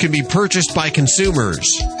items can be purchased by consumers.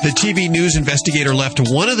 The TV news investigator left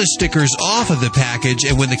one of the stickers off of the package,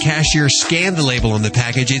 and when the cashier scanned the label on the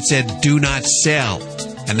package, it said, "Do not sell,"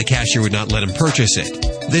 and the cashier would not let him purchase it.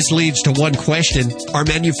 This leads to one question. Are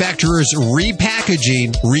manufacturers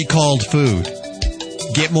repackaging recalled food?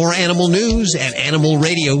 Get more animal news at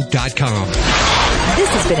animalradio.com. This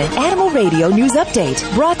has been an Animal Radio News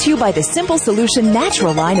Update brought to you by the Simple Solution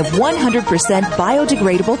Natural line of 100%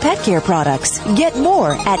 biodegradable pet care products. Get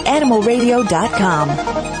more at animalradio.com.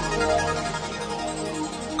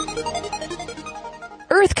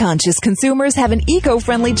 Earth-conscious consumers have an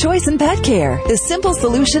eco-friendly choice in pet care. The Simple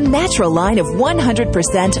Solution Natural line of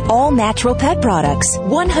 100% all-natural pet products.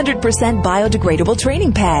 100% biodegradable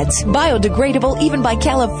training pads. Biodegradable even by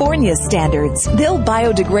California's standards. They'll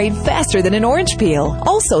biodegrade faster than an orange peel.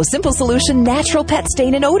 Also, Simple Solution Natural Pet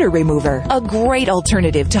Stain and Odor Remover. A great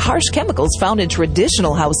alternative to harsh chemicals found in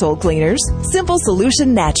traditional household cleaners. Simple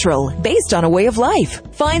Solution Natural. Based on a way of life.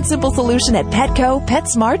 Find Simple Solution at Petco,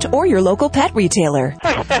 PetSmart, or your local pet retailer.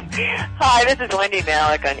 Hi, this is Wendy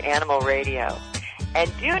Malick on Animal Radio.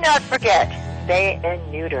 And do not forget, spay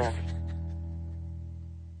and neuter.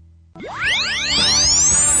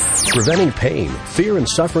 Preventing pain, fear, and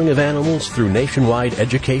suffering of animals through nationwide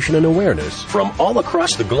education and awareness from all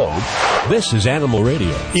across the globe. This is Animal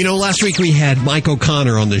Radio. You know, last week we had Mike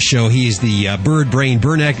O'Connor on the show. He's the bird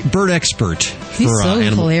expert. He's so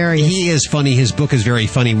hilarious. He is funny. His book is very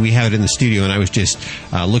funny. We have it in the studio, and I was just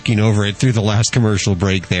looking over it through the last commercial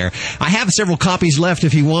break there. I have several copies left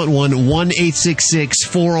if you want one.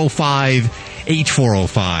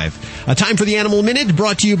 1-866-405-8405. Time for the Animal Minute,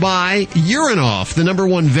 brought to you by Urinoff, the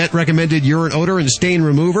 #1 vet-recommended urine odor and stain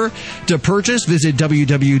remover. To purchase, visit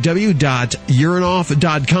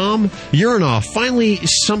www.urinoff.com. Urinoff, finally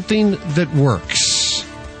something that works.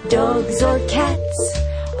 Dogs or cats,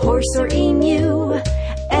 horse or emu,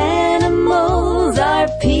 animals are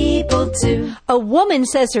people too. A woman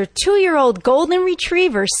says her 2-year-old golden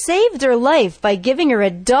retriever saved her life by giving her a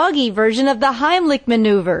doggy version of the Heimlich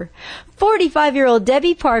maneuver. 45-year-old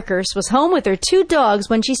Debbie Parkhurst was home with her 2 dogs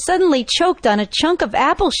when she suddenly choked on a chunk of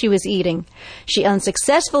apple she was eating. She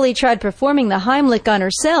unsuccessfully tried performing the Heimlich on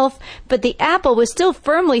herself, but the apple was still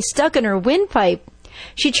firmly stuck in her windpipe.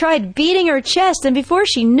 She tried beating her chest, and before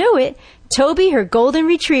she knew it, Toby, her golden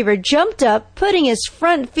retriever, jumped up, putting his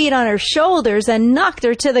front feet on her shoulders and knocked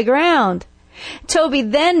her to the ground. Toby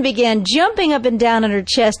then began jumping up and down on her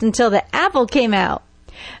chest until the apple came out.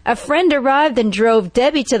 A friend arrived and drove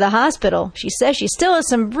Debbie to the hospital. She says she still has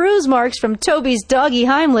some bruise marks from Toby's doggy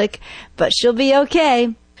Heimlich, but she'll be okay.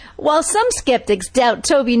 While some skeptics doubt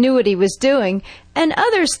Toby knew what he was doing, and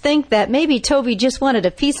others think that maybe Toby just wanted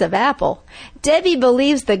a piece of apple, Debbie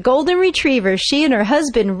believes the golden retriever she and her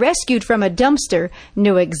husband rescued from a dumpster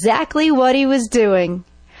knew exactly what he was doing.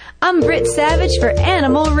 I'm Britt Savage for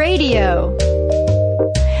Animal Radio.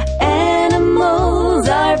 Animals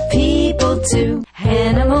are people too.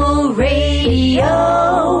 Animal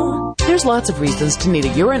Radio. There's lots of reasons to need a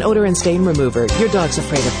urine odor and stain remover. Your dog's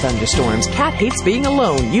afraid of thunderstorms. Cat hates being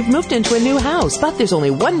alone. You've moved into a new house. But there's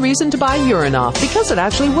only one reason to buy Urinoff, because it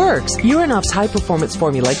actually works. Urinoff's high-performance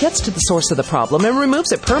formula gets to the source of the problem and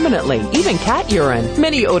removes it permanently, even cat urine.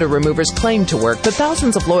 Many odor removers claim to work, but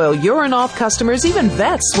thousands of loyal Urinoff customers, even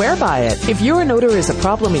vets, swear by it. If urine odor is a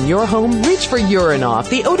problem in your home, reach for Urinoff,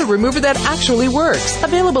 the odor remover that actually works.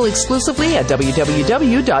 Available exclusively at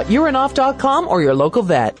www.urinoff.com or your local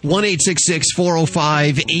vet.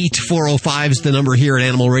 1-866-405-8405 is the number here at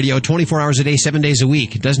Animal Radio. 24 hours a day, 7 days a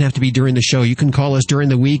week. It doesn't have to be during the show. You can call us during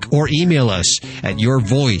the week or email us at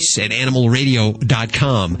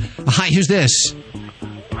yourvoice@animalradio.com. Hi, who's this?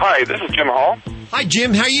 Hi, this is Jim Hall. Hi,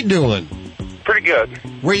 Jim. How you doing? Pretty good.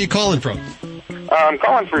 Where are you calling from? I'm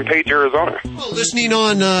calling from Page, Arizona. Oh, listening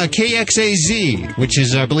on KXAZ, which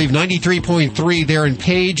is, I believe, 93.3 there in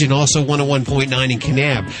Page and also 101.9 in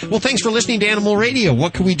Kanab. Well, thanks for listening to Animal Radio.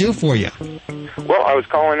 What can we do for you? Well, I was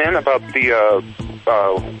calling in about the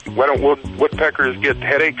Why Don't Woodpeckers Get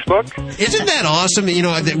Headaches book. Isn't that awesome? You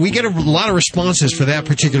know, we get a lot of responses for that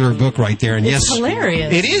particular book right there. And it's yes,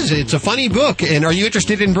 hilarious. It is. It's a funny book. And are you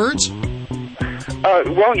interested in birds?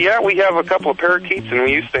 Well, yeah, we have a couple of parakeets, and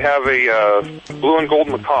we used to have a blue and gold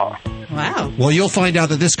macaw. Wow. Well, you'll find out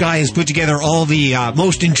that this guy has put together all the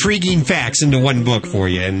most intriguing facts into one book for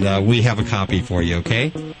you, and we have a copy for you,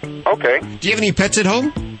 okay? Okay. Do you have any pets at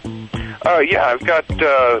home? Yeah,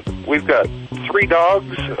 we've got 3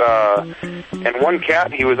 dogs, and 1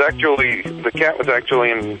 cat. The cat was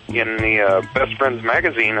actually in the Best Friends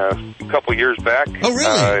magazine a couple years back. Oh,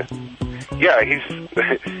 really? Yeah, he's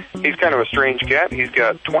kind of a strange cat. He's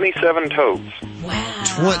got 27 toes.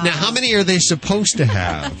 Wow. Now, how many are they supposed to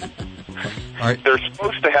have? They're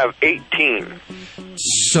supposed to have 18.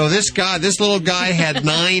 So this little guy had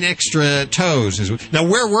 9 extra toes. Now,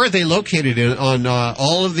 where were they located? On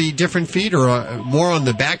all of the different feet, or more on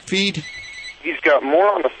the back feet? He's got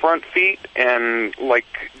more on the front feet and like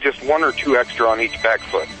just 1 or 2 extra on each back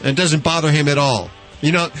foot. It doesn't bother him at all?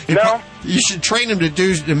 You know, you should train him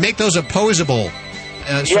to make those opposable.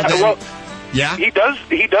 He does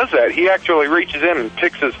that. He actually reaches in and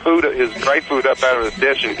picks his dry food up out of his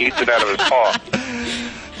dish and eats it out of his paw.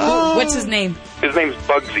 What's his name? His name's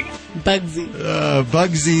Bugsy.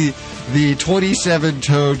 Bugsy, the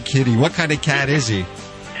 27-toed kitty. What kind of cat is he?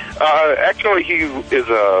 Actually, he is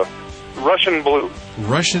a Russian blue.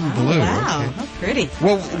 Russian blue. Wow, okay. how pretty.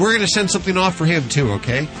 Well, we're going to send something off for him, too,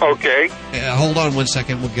 okay? Okay. Hold on 1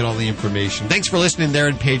 second. We'll get all the information. Thanks for listening there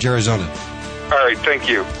in Page, Arizona. All right, thank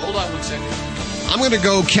you. Hold on 1 second. I'm going to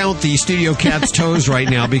go count the studio cat's toes right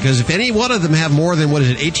now, because if any one of them have more than,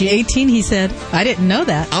 18? 18, he said. I didn't know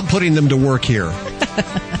that. I'm putting them to work here.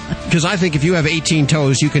 Because I think if you have 18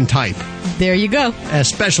 toes, you can type. There you go.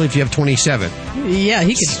 Especially if you have 27. Yeah,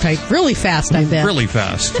 he can type really fast, I bet. Really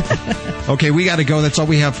fast. Okay, we got to go. That's all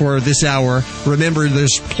we have for this hour. Remember,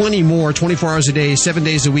 there's plenty more, 24 hours a day, 7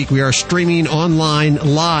 days a week. We are streaming online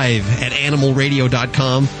live at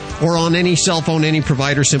animalradio.com or on any cell phone, any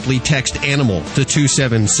provider. Simply text ANIMAL to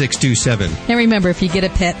 27627. And remember, if you get a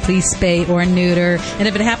pet, please spay or neuter. And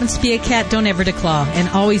if it happens to be a cat, don't ever declaw. And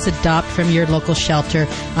always adopt from your local shelter.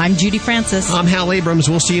 I'm Judy Francis. I'm Hal Abrams.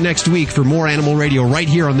 We'll see you next week for more Animal Radio right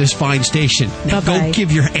here on this fine station. Now Bye-bye. Go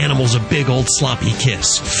give your animals a big old sloppy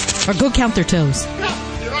kiss. Or go count their toes.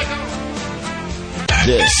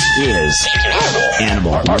 This is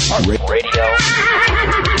Animal Radio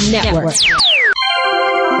Network.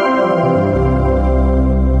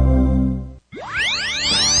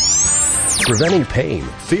 Preventing pain,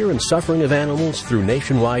 fear, and suffering of animals through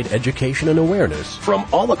nationwide education and awareness from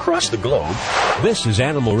all across the globe. This is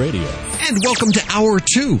Animal Radio. And welcome to Hour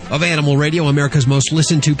 2 of Animal Radio, America's most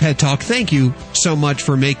listened to pet talk. Thank you so much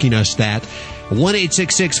for making us that.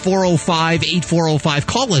 1-866-405-8405.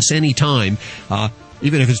 Call us anytime.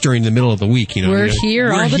 Even if it's during the middle of the week, you know. We're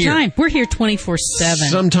here all the time. We're here 24/7.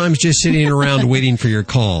 Sometimes just sitting around waiting for your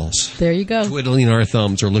calls. There you go. Twiddling our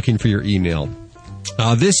thumbs or looking for your email.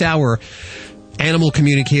 This hour, animal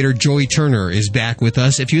communicator Joy Turner is back with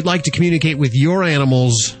us. If you'd like to communicate with your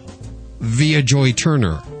animals via Joy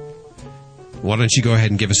Turner, why don't you go ahead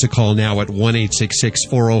and give us a call now at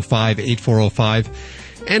 1-866-405-8405,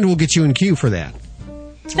 and we'll get you in queue for that.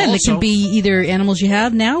 And it can be either animals you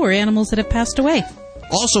have now or animals that have passed away.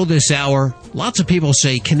 Also this hour, lots of people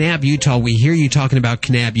say, Kanab, Utah. We hear you talking about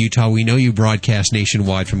Kanab, Utah. We know you broadcast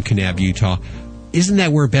nationwide from Kanab, Utah. Isn't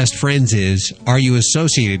that where Best Friends is? Are you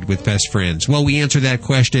associated with Best Friends? Well, we answer that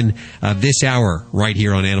question this hour right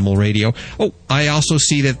here on Animal Radio. Oh, I also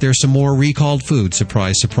see that there's some more recalled food.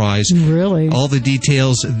 Surprise, surprise. Really? All the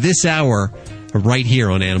details this hour right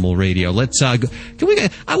here on Animal Radio. Let's I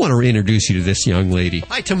want to introduce you to this young lady.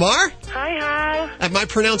 Hi, Tamar. Hi, Hal. Am I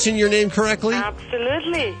pronouncing your name correctly?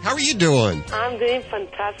 Absolutely. How are you doing? I'm doing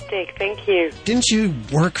fantastic. Thank you. Didn't you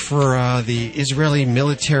work for the Israeli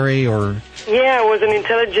military or... Yeah, I was an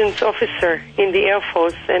intelligence officer in the Air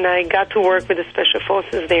Force, and I got to work with the Special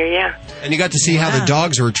Forces there, yeah. And you got to see how the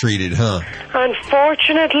dogs were treated, huh?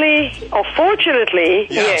 Unfortunately, or fortunately,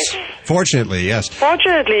 yes. Fortunately, yes.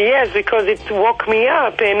 Fortunately, yes, because it woke me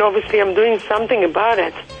up, and obviously I'm doing something about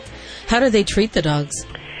it. How do they treat the dogs?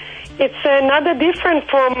 It's not that different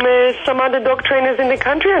from some other dog trainers in the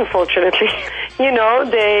country, unfortunately. You know,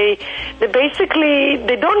 they basically,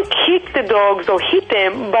 they don't kick the dogs or hit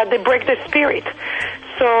them, but they break their spirit.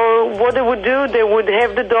 So what they would do, they would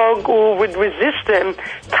have the dog who would resist them,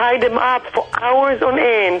 tie them up for hours on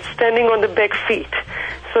end, standing on the back feet.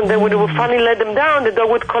 So they would finally let them down, the dog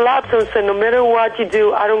would collapse and say, no matter what you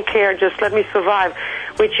do, I don't care, just let me survive.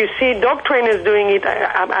 Which you see dog trainers doing it,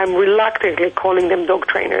 I'm reluctantly calling them dog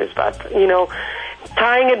trainers, but, you know,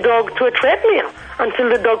 tying a dog to a treadmill until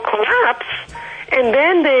the dog collapses, and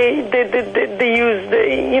then they use,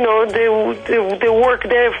 they work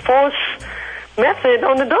their force method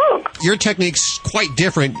on the dog. Your technique's quite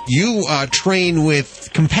different. You train with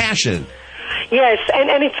compassion. Yes,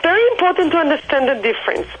 and it's very important to understand the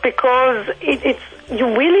difference, because we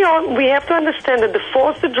have to understand that the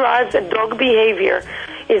force that drives a dog behavior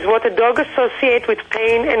is what a dog associates with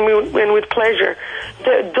pain and with pleasure.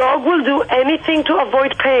 The dog will do anything to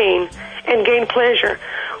avoid pain and gain pleasure.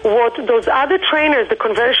 What those other trainers, the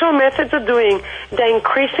conventional methods are doing, they're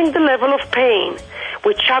increasing the level of pain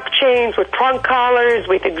with chuck chains, with prong collars,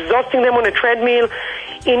 with exhausting them on a treadmill,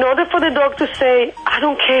 in order for the dog to say, I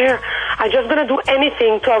don't care, I'm just going to do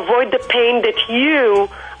anything to avoid the pain that you,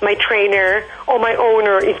 my trainer, or my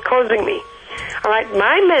owner is causing me. All right,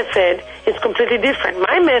 my method is completely different.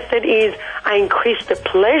 My method is I increase the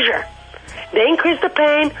pleasure. They increase the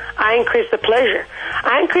pain, I increase the pleasure.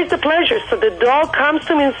 I increase the pleasure, so the dog comes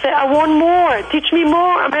to me and says, I want more, teach me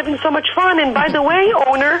more, I'm having so much fun, and by the way,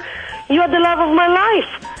 owner, you're the love of my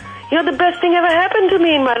life. You're the best thing ever happened to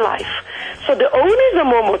me in my life. So the owners are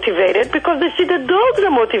more motivated because they see the dogs are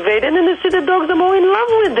motivated and they see the dogs are more in love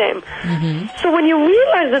with them. So when you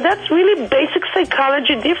realize that that's really basic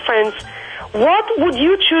psychology difference, what would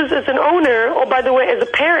you choose as an owner, or by the way, as a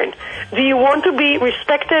parent? Do you want to be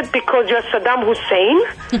respected because you're Saddam Hussein?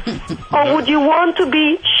 Or would you want to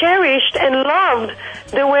be cherished and loved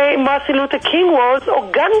the way Martin Luther King was,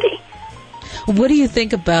 or Gandhi? What do you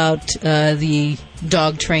think about the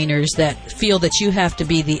dog trainers that feel that you have to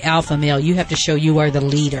be the alpha male? You have to show you are the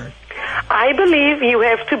leader. I believe you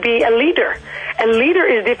have to be a leader. A leader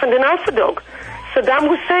is different than alpha dog. Saddam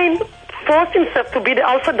Hussein forced himself to be the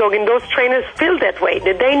alpha dog, and those trainers feel that way,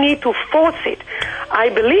 that they need to force it. I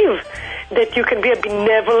believe that you can be a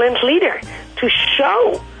benevolent leader to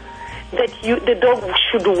show that the dog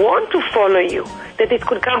should want to follow you, that it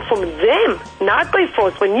could come from them, not by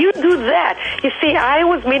force. When you do that, you see, I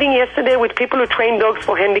was meeting yesterday with people who train dogs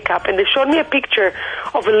for handicap, and they showed me a picture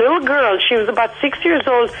of a little girl. She was about 6 years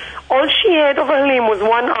old. All she had of her limb was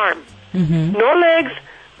one arm. No legs,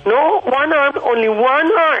 no one arm, only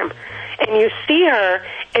one arm. And you see her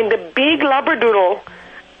and the big Labradoodle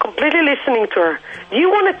completely listening to her. Do you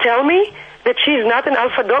want to tell me that she's not an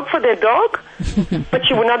alpha dog for their dog? But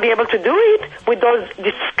she would not be able to do it with those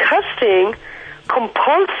disgusting,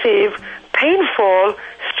 compulsive, painful,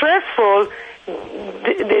 stressful,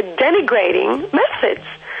 denigrating methods.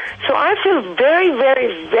 So I feel very,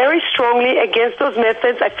 very, very strongly against those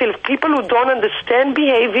methods. I feel people who don't understand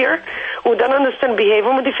behavior, who don't understand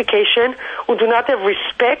behavior modification, who do not have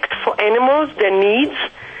respect for animals, their needs,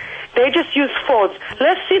 they just use force.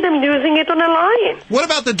 Let's see them using it on a lion. What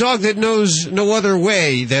about the dog that knows no other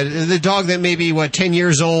way? The dog that may be, 10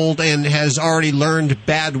 years old and has already learned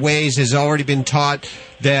bad ways, has already been taught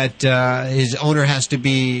that his owner has to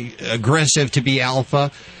be aggressive to be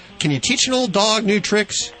alpha. Can you teach an old dog new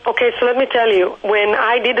tricks? Okay, so let me tell you. When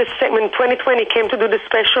 2020 came to do the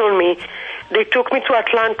special on me, they took me to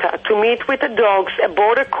Atlanta to meet with the dogs, a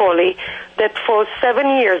border collie that for 7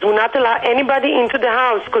 years would not allow anybody into the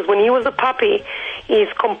house because when he was a puppy, his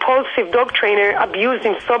compulsive dog trainer abused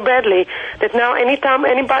him so badly that now anytime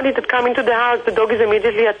anybody that come into the house, the dog is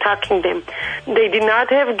immediately attacking them. They did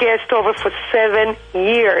not have guests over for 7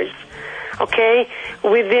 years. Okay?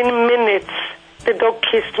 Within minutes, the dog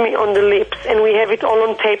kissed me on the lips, and we have it all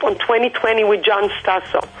on tape on 2020 with John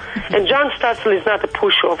Stossel. And John Stossel is not a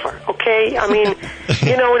pushover, okay? I mean,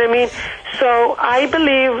 you know what I mean? So I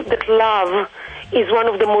believe that love is one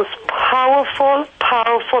of the most powerful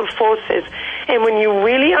forces. And when you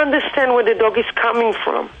really understand where the dog is coming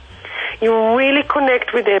from, you really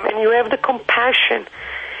connect with them, and you have the compassion,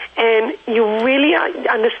 and you really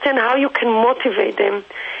understand how you can motivate them,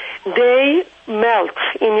 they melt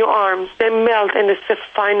in your arms. They melt and they say,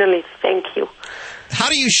 finally, thank you. How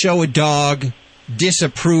do you show a dog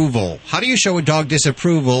disapproval? How do you show a dog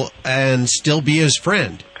disapproval and still be his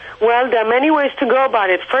friend? Well, there are many ways to go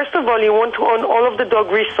about it. First of all, you want to own all of the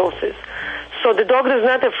dog resources. So the dog does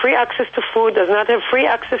not have free access to food, does not have free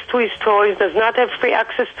access to his toys, does not have free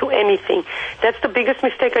access to anything. That's the biggest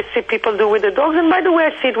mistake I see people do with the dogs. And by the way,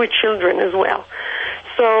 I see it with children as well.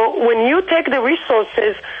 So when you take the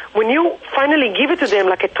resources, when you finally give it to them,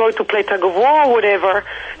 like a toy to play tug of war or whatever,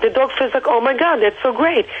 the dog feels like, oh my God, that's so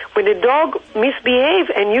great. When the dog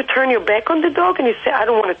misbehaves and you turn your back on the dog and you say, I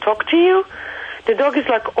don't want to talk to you, the dog is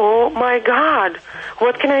like, oh my God,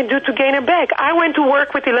 what can I do to gain it back? I went to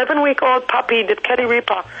work with 11-week-old puppy that Kelly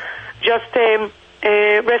Ripa just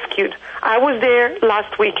rescued. I was there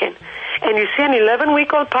last weekend. And you see an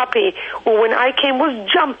 11-week-old puppy who, when I came, was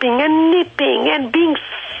jumping and nipping and being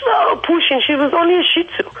so pushing. She was only a Shih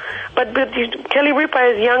Tzu. But Kelly Ripa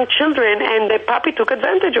has young children, and the puppy took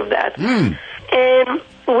advantage of that. And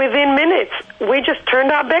within minutes, we just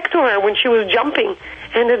turned our back to her when she was jumping.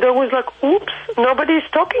 And the dog was like, oops, nobody's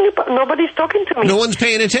talking to me. No one's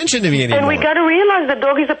paying attention to me anymore. And we got to realize the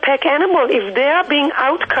dog is a pack animal. If they are being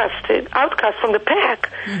outcast from the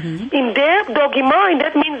pack, in their doggy mind,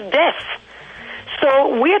 that means death.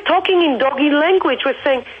 So we are talking in doggy language. We're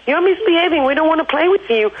saying, you're misbehaving. We don't want to play with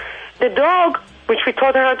you. The dog, which we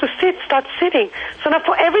taught her how to sit, starts sitting. So now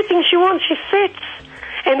for everything she wants, she sits.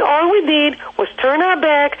 And all we did was turn our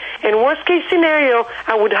back, and worst case scenario,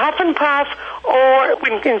 I would huff and puff, or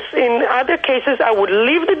in other cases, I would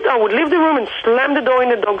leave the room and slam the door in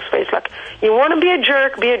the dog's face. Like, you want to be a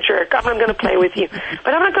jerk, be a jerk. I'm not going to play with you.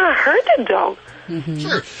 But I'm not going to hurt the dog. Mm-hmm.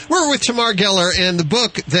 Sure. We're with Tamar Gellar, and the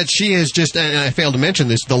book that she has just, and I failed to mention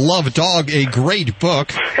this, The Love Dog, a great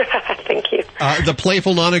book. Thank you. The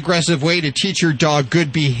Playful, Non-Aggressive Way to Teach Your Dog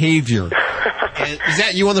Good Behavior. Is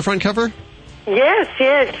that you on the front cover? Yes.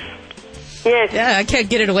 Yeah, I can't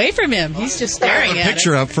get it away from him. He's just staring at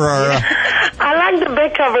Picture up for our... I like the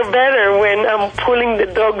back cover better when I'm pulling the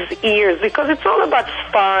dog's ears because it's all about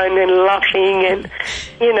fun and laughing and,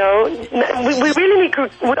 you know, we really need to,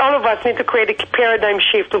 all of us need to create a paradigm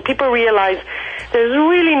shift when people realize there's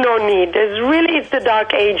really no need. It's the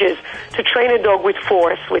dark ages to train a dog with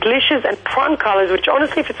force, with leashes and prong collars, which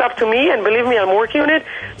honestly, if it's up to me, and believe me, I'm working on it,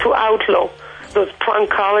 to outlaw those prong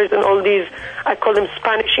collars and all these, I call them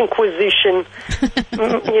Spanish Inquisition,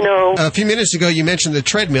 you know. A few minutes ago, you mentioned the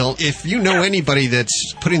treadmill. If you know anybody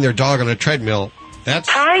that's putting their dog on a treadmill, that's...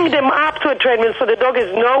 Tying them up to a treadmill so the dog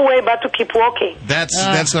has no way but to keep walking.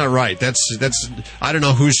 That's not right. That's I don't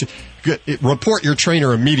know who's... Report your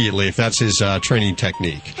trainer immediately if that's his training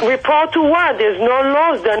technique. Report to what? There's no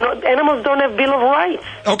laws. Animals don't have Bill of Rights.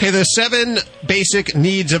 Okay, the 7 basic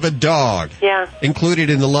needs of a dog. Yeah. Included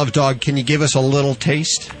in the Love Dog. Can you give us a little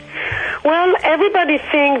taste? Well, everybody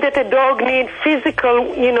thinks that a dog needs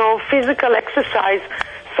physical exercise.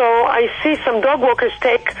 So I see some dog walkers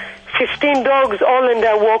take 15 dogs all in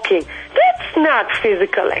there walking. That's not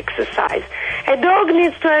physical exercise. A dog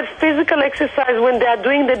needs to have physical exercise when they are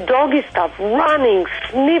doing the doggy stuff, running,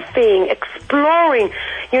 sniffing, exploring.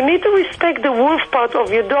 You need to respect the wolf part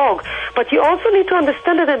of your dog, but you also need to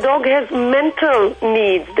understand that a dog has mental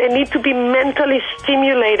needs. They need to be mentally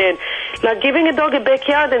stimulated. Like giving a dog a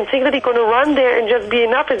backyard and think that he's going to run there and just be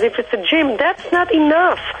enough as if it's a gym, that's not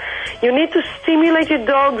enough. You need to stimulate your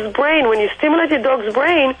dog's brain. When you stimulate your dog's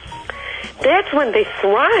brain, that's when they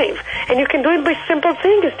thrive. And you can do it by simple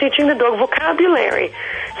things, teaching the dog vocabulary.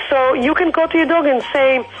 So you can go to your dog and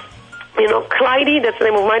say, you know, Clyde, that's the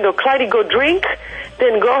name of my dog, Clyde, go drink,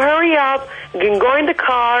 then go hurry up, then go in the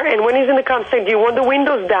car, and when he's in the car, say, do you want the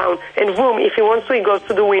windows down? And boom, if he wants to, he goes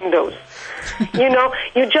to the windows. You know,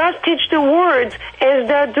 you just teach the words as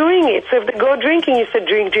they're doing it. So if they go drinking, you say,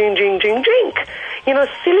 drink, drink, drink, drink, drink. You know,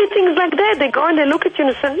 silly things like that. They go and they look at you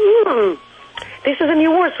and say, this is a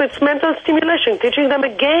new word, so it's mental stimulation, teaching them a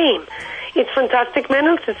game. It's fantastic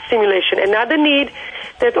mental stimulation. Another need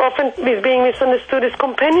that often is being misunderstood is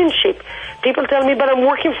companionship. People tell me, but I'm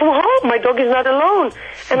working from home. My dog is not alone.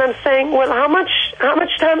 And I'm saying, well, how much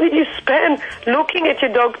time did you spend looking at your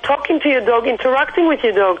dog, talking to your dog, interacting with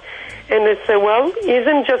your dog? And they say, well,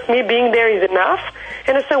 isn't just me being there is enough?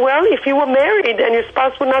 And I say, well, if you were married and your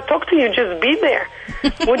spouse would not talk to you, just be there.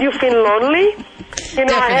 Would you feel lonely? You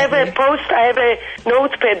know, Definitely. I have a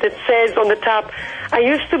notepad that says on the top, I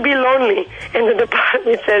used to be lonely. And at the bottom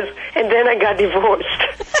it says, and then I got divorced.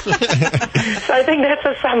 So I think that's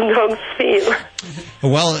how some dogs feel.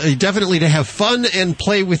 Well, definitely to have fun and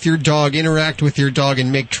play with your dog, interact with your dog,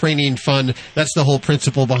 and make training fun. That's the whole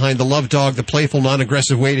principle behind the Love Dog, the playful,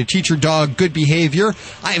 non-aggressive way to teach your dog good behavior.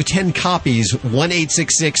 I have 10 copies,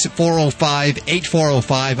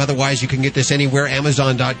 1-866-405-8405. Otherwise, you can get this anywhere,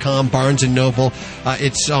 Amazon.com, Barnes & Noble.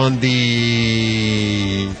 It's on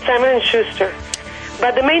the... Simon & Schuster.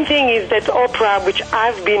 But the main thing is that Oprah, which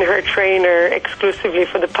I've been her trainer exclusively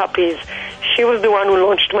for the puppies, she was the one who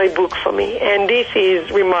launched my book for me. And this is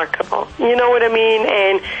remarkable. You know what I mean?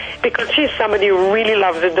 And because she's somebody who really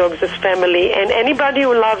loves the dogs as family. And anybody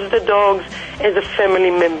who loves the dogs as a family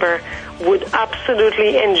member would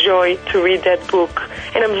absolutely enjoy to read that book.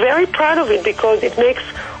 And I'm very proud of it because it makes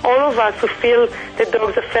all of us who feel that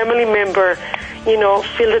dogs are family member, you know,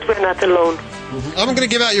 feel that we're not alone. I'm going to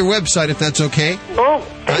give out your website if that's okay. Oh,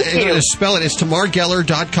 thank I'm you. going to spell it. It's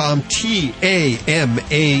TamarGellar.com,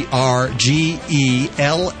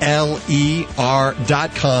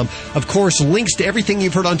 TamarGeller.com. Of course, links to everything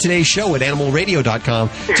you've heard on today's show at AnimalRadio.com.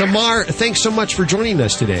 Tamar, thanks so much for joining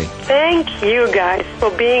us today. Thank you guys for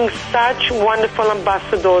being such wonderful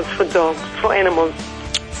ambassadors for dogs, for animals.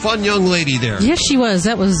 Fun young lady there. Yes, she was.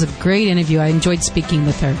 That was a great interview. I enjoyed speaking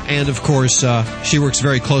with her. And, of course, she works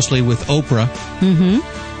very closely with Oprah. Mm-hmm.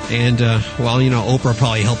 And, well, you know, Oprah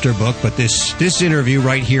probably helped her book, but this interview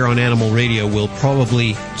right here on Animal Radio will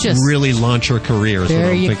probably really launch her career.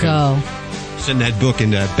 There you go. Send that book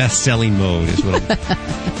into best-selling mode is what I'm...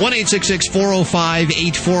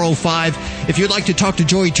 1-866-405-8405. If you'd like to talk to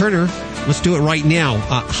Joy Turner, let's do it right now.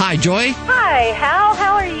 Hi, Joy. Hi, Hal.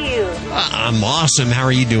 How are you? I'm awesome. How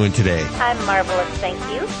are you doing today? I'm marvelous, thank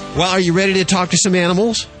you. Well, are you ready to talk to some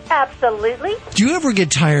animals? Absolutely. Do you ever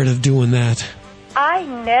get tired of doing that? I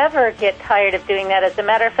never get tired of doing that. As a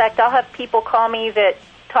matter of fact, I'll have people call me that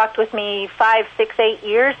talked with me 5, 6, 8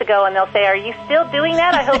 years ago, and they'll say, "Are you still doing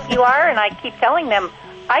that? I hope you are." And I keep telling them,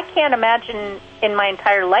 I can't imagine in my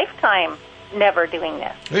entire lifetime never doing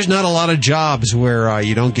this. There's not a lot of jobs where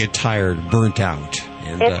you don't get tired, burnt out.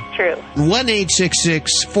 And, it's true.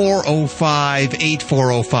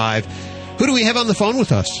 1-866-405-8405. Who do we have on the phone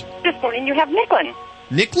with us? This morning you have Nicklin.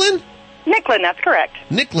 Nicklin? Nicklin, that's correct.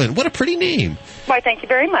 Nicklin, what a pretty name. Why, thank you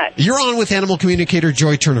very much. You're on with animal communicator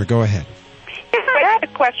Joy Turner. Go ahead. I had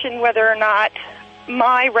a question whether or not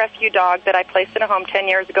my rescue dog that I placed in a home 10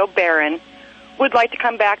 years ago, Baron, would like to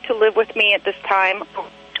come back to live with me at this time,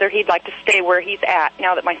 or he'd like to stay where he's at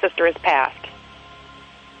now that my sister has passed.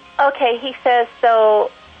 Okay, he says,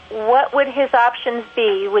 so what would his options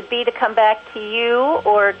be? Would be to come back to you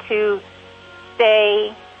or to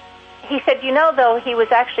stay? He said, though, he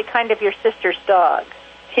was actually kind of your sister's dog.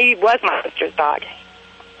 He was my sister's dog.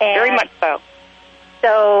 And very much so.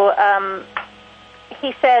 So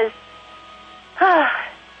he says,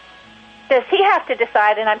 does he have to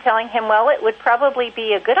decide? And I'm telling him, well, it would probably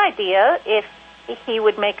be a good idea if he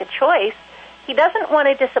would make a choice. He doesn't want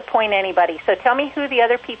to disappoint anybody. So tell me who the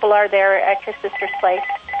other people are there at your sister's place.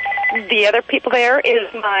 The other people there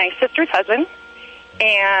is my sister's husband,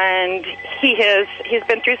 and he's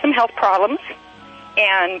been through some health problems.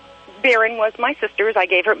 And Baron was my sister's. I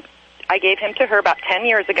gave him to her about 10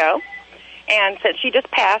 years ago. And since she just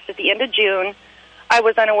passed at the end of June, I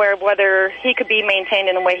was unaware of whether he could be maintained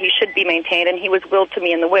in the way he should be maintained, and he was willed to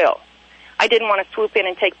me in the will. I didn't want to swoop in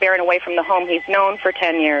and take Baron away from the home he's known for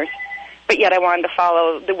 10 years, but yet I wanted to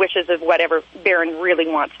follow the wishes of whatever Baron really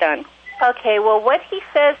wants done. Okay, well, what he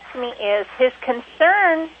says to me is his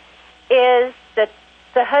concern is that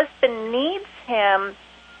the husband needs him,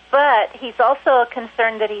 but he's also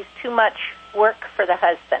concerned that he's too much work for the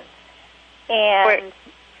husband. And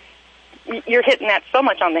you're hitting that so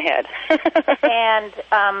much on the head. And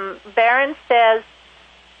Baron says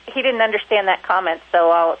he didn't understand that comment,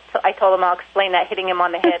 so I told him I'll explain that, hitting him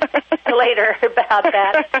on the head later about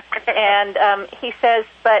that. And he says,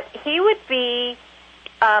 but he would be,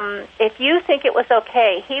 if you think it was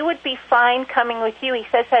okay, he would be fine coming with you. He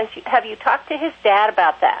says, have you talked to his dad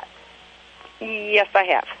about that? Yes, I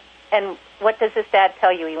have. And what does his dad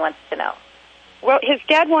tell you he wants to know? Well, his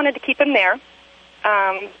dad wanted to keep him there,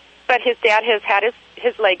 but his dad has had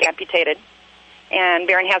his leg amputated, and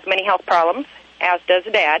Baron has many health problems, as does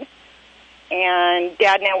Dad. And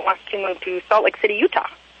Dad now wants to move to Salt Lake City, Utah.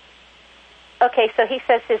 Okay, so he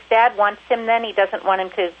says his dad wants him then? He doesn't want him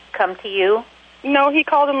to come to you? No, he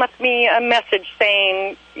called and left me a message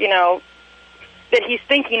saying, that he's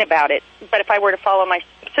thinking about it. But if I were to follow my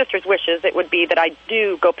sister's wishes, it would be that I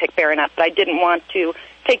do go pick Baron up. But I didn't want to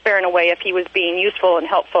take Baron away if he was being useful and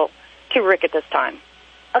helpful to Rick at this time.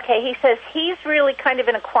 Okay, he says he's really kind of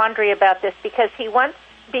in a quandary about this because he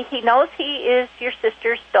knows he is your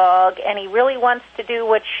sister's dog, and he really wants to do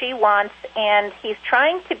what she wants, and he's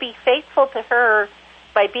trying to be faithful to her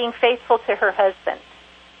by being faithful to her husband.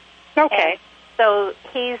 Okay. And so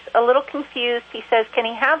he's a little confused. He says, can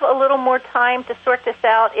he have a little more time to sort this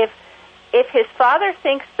out? If his father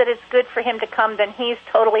thinks that it's good for him to come, then he's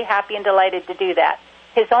totally happy and delighted to do that.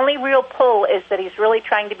 His only real pull is that he's really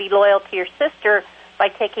trying to be loyal to your sister by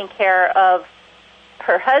taking care of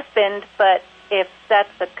her husband, but if that's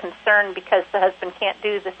a concern because the husband can't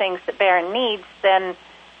do the things that Baron needs, then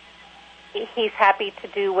he's happy to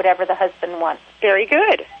do whatever the husband wants. Very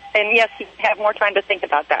good. And yes, he have more time to think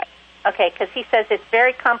about that. Okay, because he says it's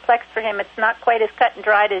very complex for him. It's not quite as cut and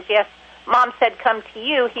dried as, yes, Mom said come to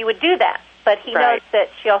you, he would do that. But he knows that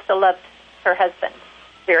she also loves her husband.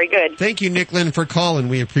 Very good. Thank you, Nicklin, for calling.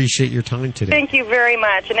 We appreciate your time today. Thank you very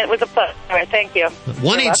much, and it was a pleasure. All right, thank you.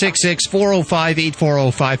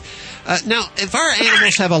 1-866-405-8405. Now, if our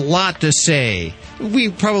animals have a lot to say, we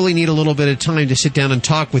probably need a little bit of time to sit down and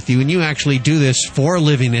talk with you, and you actually do this for a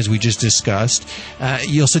living, as we just discussed.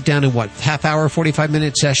 You'll sit down in, half-hour,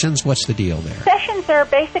 45-minute sessions? What's the deal there? Sessions are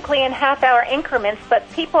basically in half-hour increments, but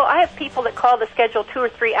I have people that call to schedule 2 or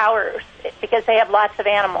 3 hours because they have lots of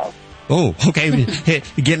animals. Oh, okay.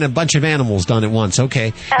 Getting a bunch of animals done at once.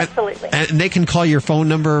 Okay. Absolutely. And they can call your phone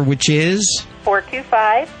number, which is?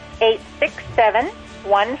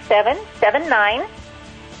 425-867-1779.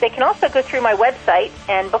 They can also go through my website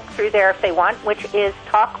and book through there if they want, which is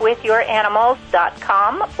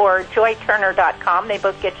talkwithyyouranimals.com or joyturner.com. They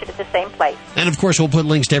both get you to the same place. And, of course, we'll put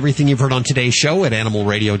links to everything you've heard on today's show at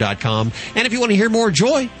animalradio.com. And if you want to hear more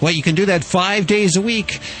Joy, well, you can do that 5 days a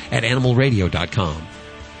week at animalradio.com.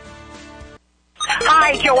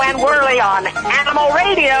 Hi, Joanne Worley on Animal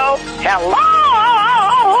Radio.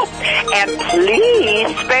 Hello! And please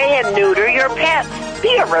spay and neuter your pets.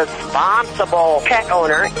 Be a responsible pet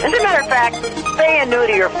owner. As a matter of fact, spay and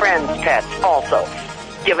neuter your friends' pets also.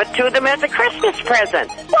 Give it to them as a Christmas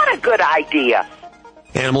present. What a good idea.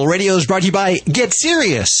 Animal Radio is brought to you by Get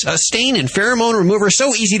Serious, a stain and pheromone remover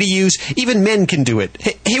so easy to use, even men can do it.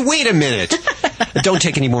 Hey, wait a minute. Don't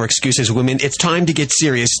take any more excuses, women. It's time to get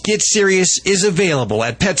serious. Get Serious is available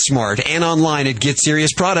at PetSmart and online at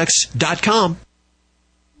GetSeriousProducts.com.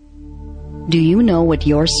 Do you know what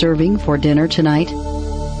you're serving for dinner tonight?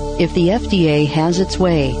 If the FDA has its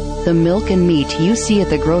way, the milk and meat you see at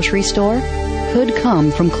the grocery store could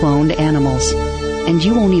come from cloned animals. And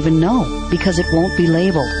you won't even know because it won't be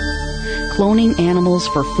labeled. Cloning animals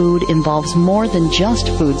for food involves more than just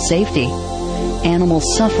food safety. Animal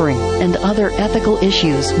suffering and other ethical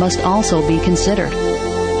issues must also be considered.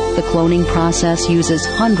 The cloning process uses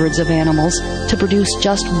hundreds of animals to produce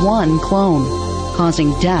just one clone,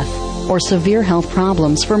 causing death or severe health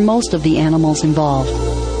problems for most of the animals involved.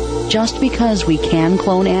 Just because we can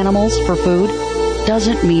clone animals for food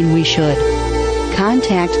doesn't mean we should.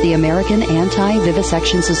 Contact the American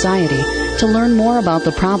Anti-Vivisection Society to learn more about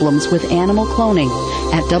the problems with animal cloning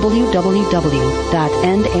at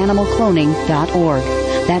www.endanimalcloning.org.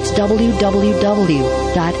 That's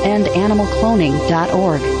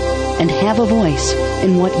www.endanimalcloning.org. And have a voice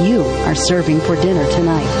in what you are serving for dinner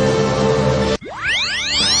tonight.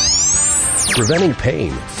 Preventing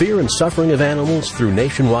pain, fear, and suffering of animals through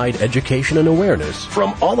nationwide education and awareness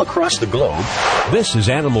from all across the globe. This is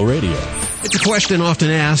Animal Radio. It's a question often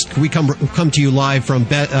asked. We come to you live from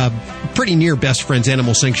pretty near Best Friends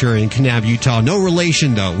Animal Sanctuary in Kanab, Utah. No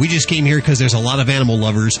relation, though. We just came here because there's a lot of animal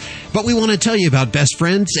lovers. But we want to tell you about Best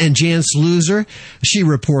Friends and Jan Sluzer. She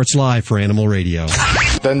reports live for Animal Radio.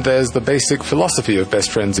 Then there's the basic philosophy of Best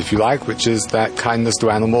Friends, if you like, which is that kindness to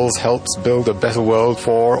animals helps build a better world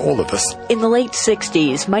for all of us. In the late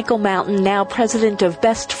 60s, Michael Mountain, now president of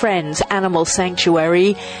Best Friends Animal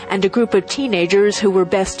Sanctuary, and a group of teenagers who were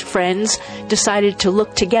best friends decided to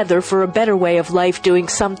look together for a better way of life doing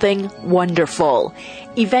something wonderful.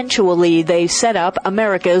 Eventually, they set up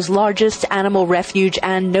America's largest animal refuge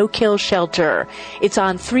and no-kill shelter. It's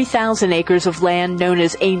on 3,000 acres of land known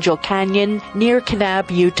as Angel Canyon near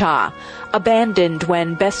Kanab, Utah. Abandoned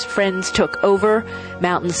when Best Friends took over,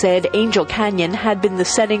 Mountain said Angel Canyon had been the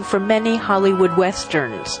setting for many Hollywood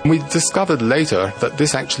westerns. We discovered later that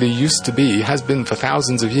this actually has been for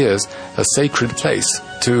thousands of years, a sacred place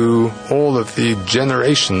to all of the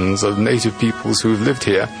generations of native peoples who've lived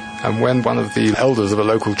here. And when one of the elders of a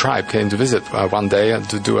local tribe came to visit one day and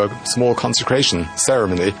to do a small consecration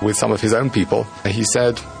ceremony with some of his own people, he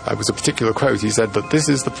said, it was a particular quote, he said that this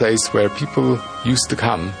is the place where people used to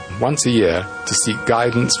come once a year to seek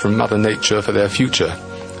guidance from Mother Nature for their future.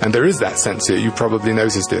 And there is that sense here, you probably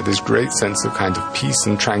noticed it, this great sense of kind of peace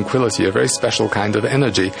and tranquility, a very special kind of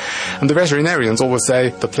energy. And the veterinarians always say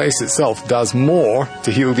the place itself does more to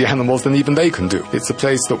heal the animals than even they can do. It's a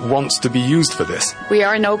place that wants to be used for this. We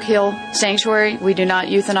are a no-kill sanctuary. We do not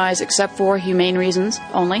euthanize except for humane reasons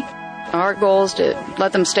only. Our goal is to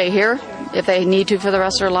let them stay here if they need to for the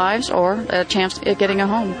rest of their lives or a chance at getting a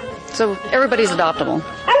home. So everybody's adoptable.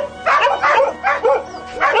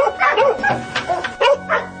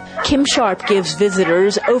 Kim Sharp gives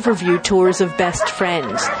visitors overview tours of Best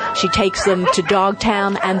Friends. She takes them to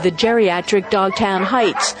Dogtown and the geriatric Dogtown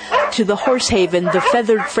Heights, to the Horse Haven, the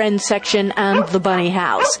Feathered Friends section, and the Bunny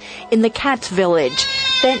House. In the Cats Village,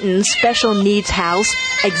 Benton's Special Needs House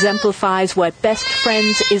exemplifies what Best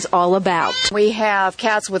Friends is all about. We have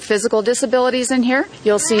cats with physical disabilities in here.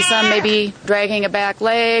 You'll see some maybe dragging a back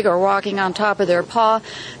leg or walking on top of their paw.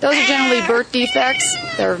 Those are generally birth defects.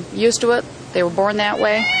 They're used to it. They were born that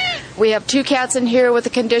way. We have 2 cats in here with a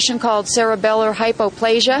condition called cerebellar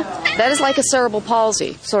hypoplasia. That is like a cerebral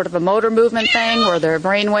palsy, sort of a motor movement thing where their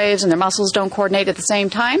brain waves and their muscles don't coordinate at the same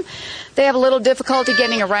time. They have a little difficulty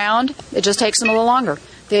getting around. It just takes them a little longer.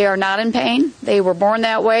 They are not in pain. They were born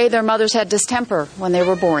that way. Their mothers had distemper when they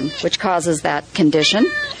were born, which causes that condition.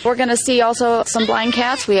 We're going to see also some blind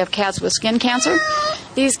cats. We have cats with skin cancer.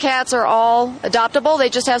 These cats are all adoptable. They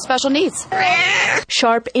just have special needs.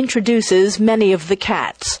 Sharp introduces many of the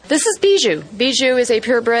cats. This is Bijou. Bijou is a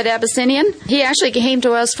purebred Abyssinian. He actually came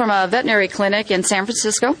to us from a veterinary clinic in San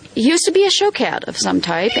Francisco. He used to be a show cat of some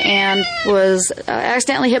type and was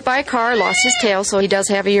accidentally hit by a car, lost his tail, so he does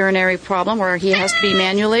have a urinary problem where he has to be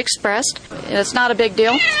manually expressed. It's not a big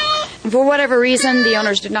deal. For whatever reason, the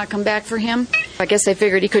owners did not come back for him. I guess they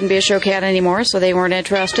figured he couldn't be a show cat anymore, so they weren't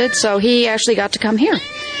interested. So he actually got to come here.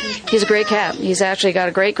 He's a great cat. He's actually got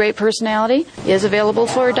a great, great personality. He is available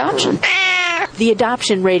for adoption. The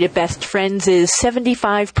adoption rate at Best Friends is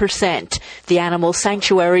 75%. The animal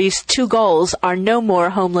sanctuary's two goals are no more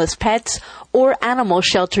homeless pets or animal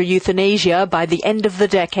shelter euthanasia by the end of the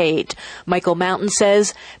decade. Michael Mountain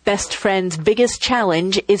says Best Friends' biggest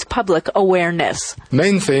challenge is public awareness.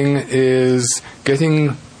 Main thing is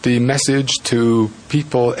getting the message to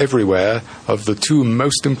people everywhere of the two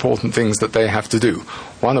most important things that they have to do.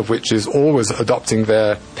 One of which is always adopting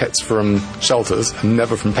their pets from shelters and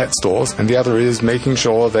never from pet stores, and the other is making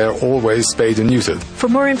sure they're always spayed and neutered. For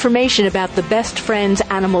more information about the Best Friends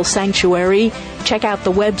Animal Sanctuary, check out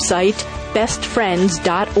the website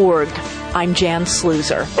bestfriends.org. I'm Jan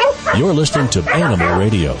Sluizer. You're listening to Animal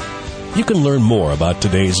Radio. You can learn more about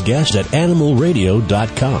today's guest at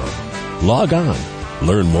animalradio.com. Log on.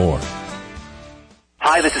 Learn more.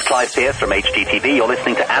 Hi, this is Clive Pierce from HGTV. You're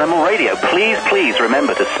listening to Animal Radio. Please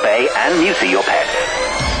remember to spay and neuter your pets.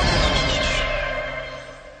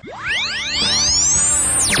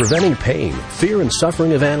 Preventing pain, fear, and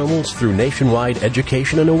suffering of animals through nationwide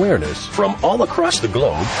education and awareness from all across the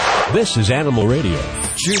globe. This is Animal Radio.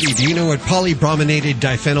 Judy, do you know what polybrominated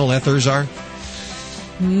diphenyl ethers are?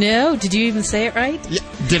 No. Did you even say it right? Yeah.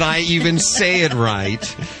 Did I even say it right?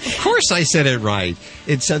 Of course I said it right.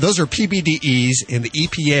 It's those are PBDEs, and the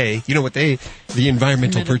EPA, you know what the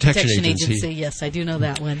Environmental Protection Agency. Yes, I do know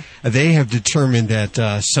that one. They have determined that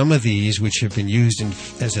some of these, which have been used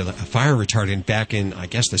as a fire retardant back in, I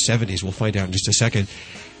guess, the 70s, we'll find out in just a second,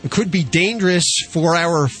 could be dangerous for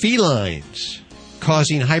our felines,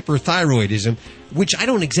 causing hyperthyroidism, which I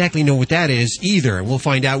don't exactly know what that is either. We'll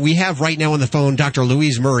find out. We have right now on the phone Dr.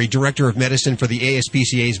 Louise Murray, Director of Medicine for the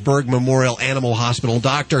ASPCA's Berg Memorial Animal Hospital.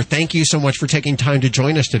 Doctor, thank you so much for taking time to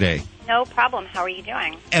join us today. No problem. How are you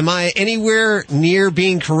doing? Am I anywhere near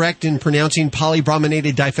being correct in pronouncing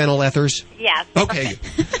polybrominated diphenyl ethers? Yes. Okay.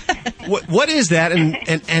 What is that,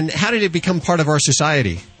 and how did it become part of our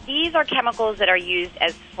society? These are chemicals that are used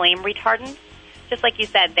as flame retardants. Just like you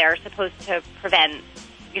said, they're supposed to prevent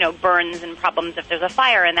burns and problems. If there's a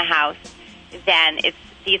fire in the house, then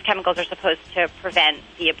these chemicals are supposed to prevent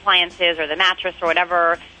the appliances or the mattress or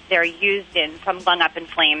whatever they're used in from going up in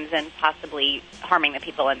flames and possibly harming the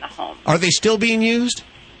people in the home. Are they still being used?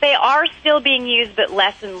 They are still being used, but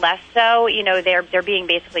less and less so. They're being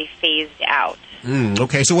basically phased out.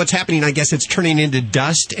 Okay, so what's happening? I guess it's turning into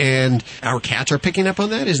dust, and our cats are picking up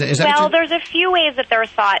on that? Is that well, there's a few ways that they're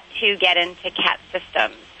thought to get into cat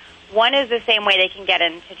systems. One is the same way they can get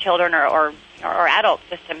into children or adult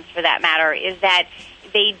systems, for that matter, is that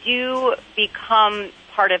they do become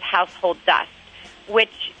part of household dust,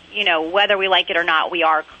 which, whether we like it or not, we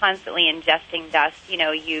are constantly ingesting dust.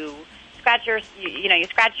 You scratch your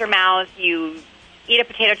mouth, you eat a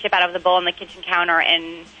potato chip out of the bowl on the kitchen counter,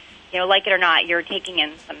 and like it or not, you're taking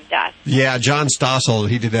in some dust. Yeah, John Stossel,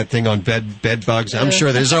 he did that thing on bed bugs. I'm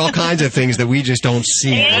sure there's all kinds of things that we just don't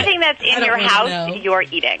see. Anything that's in your house, you're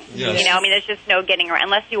eating. Yes. There's just no getting around.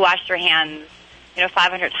 Unless you wash your hands,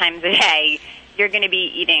 500 times a day, you're going to be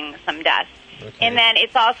eating some dust. Okay. And then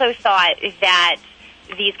it's also thought that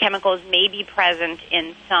these chemicals may be present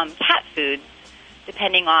in some cat foods,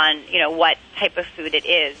 depending on, what type of food it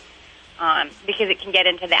is. Because it can get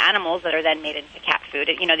into the animals that are then made into cat food.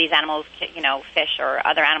 These animals, fish or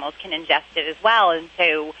other animals can ingest it as well. And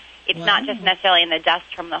so it's not just necessarily in the dust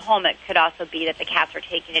from the home. It could also be that the cats are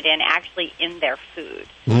taking it in actually in their food.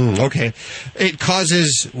 Okay. It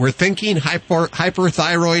causes, we're thinking,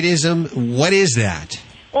 hyperthyroidism. What is that?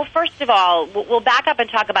 Well, first of all, we'll back up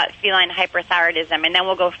and talk about feline hyperthyroidism, and then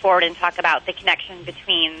we'll go forward and talk about the connection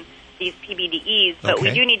between these PBDEs. But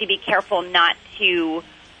we do need to be careful not to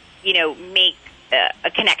make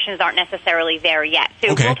connections aren't necessarily there yet.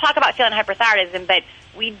 So we'll talk about feline hyperthyroidism, but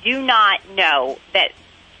we do not know that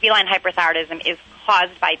feline hyperthyroidism is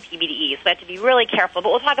caused by PBDE. So we have to be really careful, but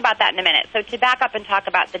we'll talk about that in a minute. So to back up and talk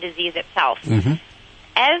about the disease itself,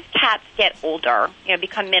 as cats get older,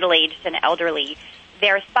 become middle-aged and elderly,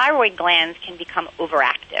 their thyroid glands can become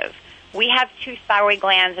overactive. We have two thyroid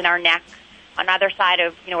glands in our neck on either side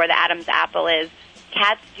of, where the Adam's apple is.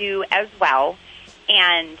 Cats do as well.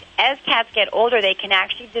 And as cats get older, they can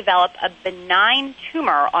actually develop a benign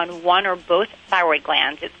tumor on one or both thyroid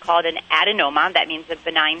glands. It's called an adenoma. That means a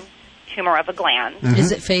benign tumor of a gland.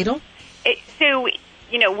 Is it fatal?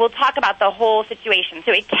 We'll talk about the whole situation.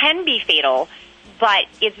 So it can be fatal, but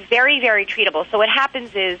it's very, very treatable. So what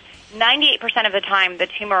happens is 98% of the time, the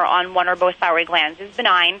tumor on one or both thyroid glands is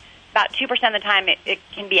benign. About 2% of the time, it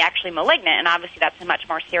can be actually malignant, and obviously that's a much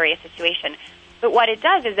more serious situation. But what it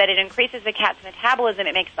does is that it increases the cat's metabolism.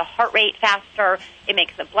 It makes the heart rate faster. It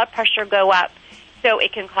makes the blood pressure go up. So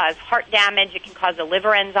it can cause heart damage. It can cause the liver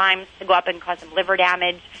enzymes to go up and cause some liver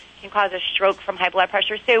damage. can cause a stroke from high blood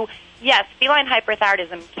pressure. So, yes, feline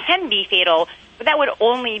hyperthyroidism can be fatal, but that would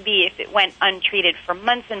only be if it went untreated for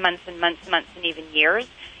months and months and months and months and even years.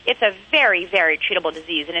 It's a very, very treatable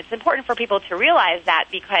disease, and it's important for people to realize that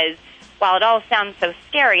because while it all sounds so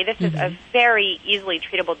scary, this is a very easily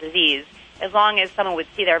treatable disease as long as someone would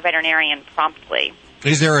see their veterinarian promptly.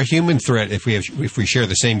 Is there a human threat if we share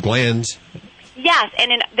the same glands? Yes,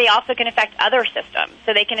 and they also can affect other systems.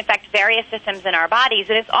 So they can affect various systems in our bodies,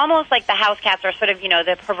 and it's almost like the house cats are sort of,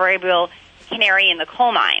 the proverbial canary in the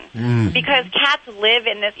coal mine. Because cats live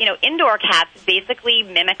in this, indoor cats basically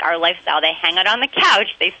mimic our lifestyle. They hang out on the couch,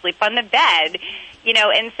 they sleep on the bed,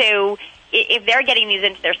 and so if they're getting these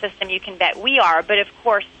into their system, you can bet we are. But of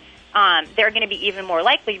course, they're going to be even more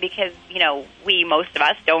likely because, most of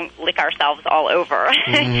us don't lick ourselves all over.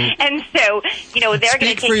 And so, they're going to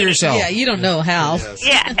take for yourself. Yeah, you don't know how. Yes.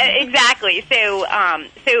 Yeah, exactly. So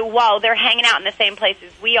while they're hanging out in the same place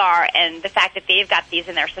as we are, and the fact that they've got these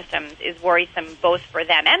in their systems is worrisome both for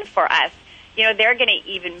them and for us, they're going to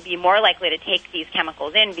even be more likely to take these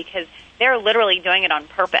chemicals in because they're literally doing it on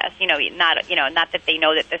purpose. Not that they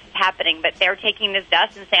know that this is happening, but they're taking this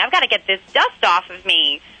dust and saying, I've got to get this dust off of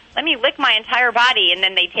me. Let me lick my entire body, and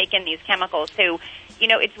then they take in these chemicals. So,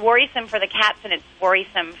 it's worrisome for the cats and it's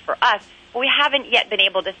worrisome for us, but we haven't yet been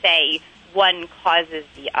able to say one causes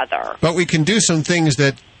the other. But we can do some things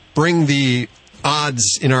that bring the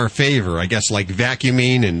odds in our favor, I guess, like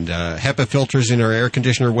vacuuming and HEPA filters in our air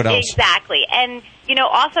conditioner. What else? Exactly. And,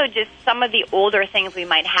 also just some of the older things we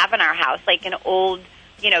might have in our house, like an old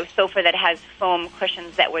sofa that has foam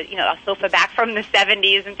cushions that were, a sofa back from the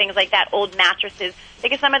 70s and things like that, old mattresses.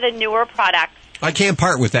 Think of some of the newer products. I can't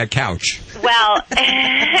part with that couch. Well,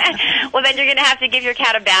 then you're going to have to give your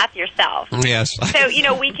cat a bath yourself. Yes. So,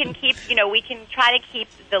 we can try to keep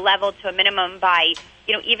the level to a minimum by,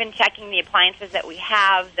 even checking the appliances that we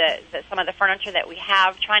have, some of the furniture that we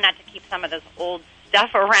have. Try not to keep some of this old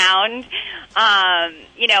stuff around,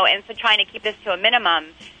 and so trying to keep this to a minimum.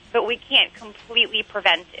 But we can't completely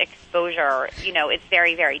prevent exposure. It's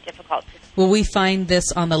very, very difficult. Will we find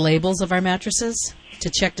this on the labels of our mattresses to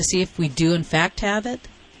check to see if we do, in fact, have it?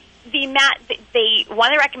 One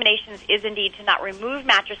of the recommendations is indeed to not remove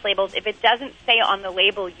mattress labels. If it doesn't say on the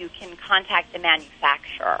label, you can contact the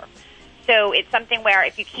manufacturer. So it's something where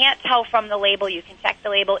if you can't tell from the label, you can check the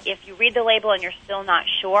label. If you read the label and you're still not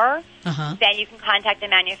sure, then you can contact the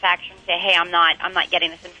manufacturer and say, hey, I'm not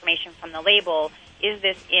getting this information from the label. Is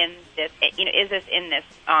this in this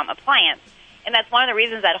appliance? And that's one of the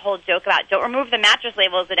reasons that whole joke about don't remove the mattress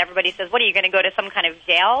labels that everybody says, what, are you going to go to some kind of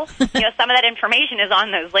jail? Some of that information is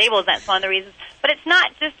on those labels. That's one of the reasons. But it's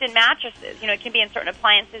not just in mattresses. It can be in certain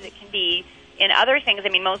appliances. It can be in other things. I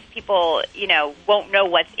mean, most people, won't know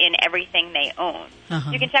what's in everything they own.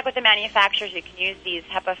 You can check with the manufacturers. You can use these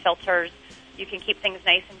HEPA filters. You can keep things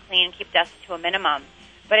nice and clean, keep dust to a minimum.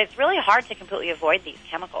 But it's really hard to completely avoid these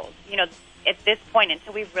chemicals. At this point,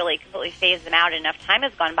 until we've really completely phased them out, enough time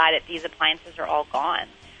has gone by that these appliances are all gone.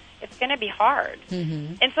 It's going to be hard.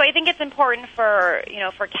 And so I think it's important for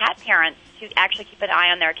cat parents to actually keep an eye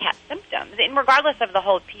on their cat symptoms. And regardless of the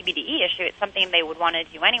whole PBDE issue, it's something they would want to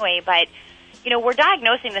do anyway. But, we're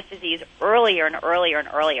diagnosing this disease earlier and earlier and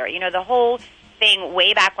earlier. The whole thing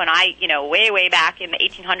way back when way back in the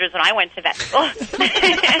 1800s when I went to vet school.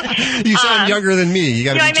 You sound younger than me. You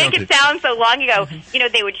got to be I make jumping. it sound so long ago.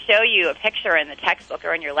 They would show you a picture in the textbook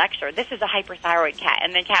or in your lecture. This is a hyperthyroid cat,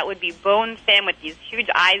 and the cat would be bone thin with these huge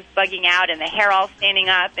eyes bugging out and the hair all standing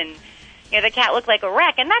up, and the cat looked like a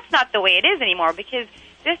wreck. And that's not the way it is anymore because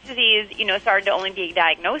this disease, started to only be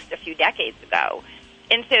diagnosed a few decades ago.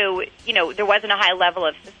 And so, there wasn't a high level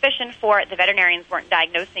of suspicion for it. The veterinarians weren't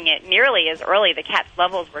diagnosing it nearly as early. The cat's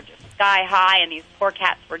levels were just sky high, and these poor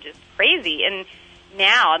cats were just crazy. And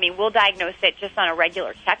now, we'll diagnose it just on a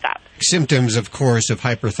regular checkup. Symptoms, of course, of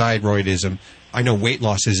hyperthyroidism. I know weight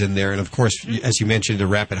loss is in there, and of course, as you mentioned, the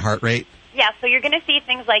rapid heart rate. Yeah, so you're going to see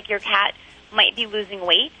things like your cat might be losing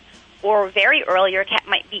weight, or very early, your cat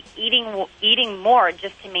might be eating more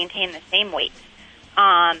just to maintain the same weight.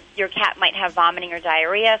 Your cat might have vomiting or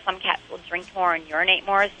diarrhea. Some cats will drink more and urinate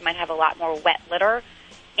more, so you might have a lot more wet litter.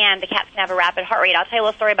 And the cats can have a rapid heart rate. I'll tell you a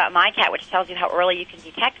little story about my cat, which tells you how early you can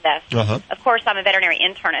detect this. Of course, I'm a veterinary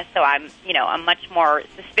internist, so I'm much more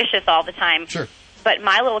suspicious all the time. Sure. But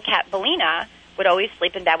my little cat, Belina, would always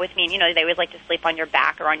sleep in bed with me. And, they always like to sleep on your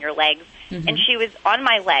back or on your legs. And she was on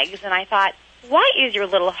my legs, and I thought, why is your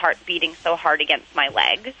little heart beating so hard against my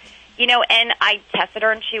leg? And I tested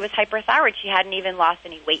her, and she was hyperthyroid. She hadn't even lost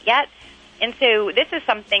any weight yet. And so this is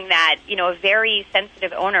something that, a very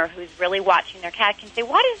sensitive owner who's really watching their cat can say,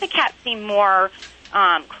 why does the cat seem more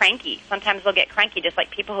cranky. Sometimes they'll get cranky, just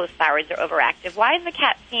like people whose thyroids are overactive. Why does the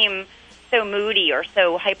cat seem so moody or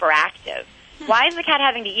so hyperactive? Why is the cat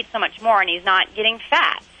having to eat so much more and he's not getting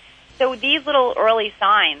fat? So these little early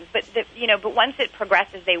signs, but once it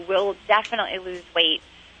progresses, they will definitely lose weight.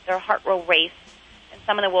 Their heart will race, and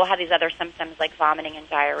some of them will have these other symptoms like vomiting and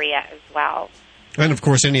diarrhea as well. And, of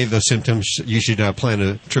course, any of those symptoms, you should plan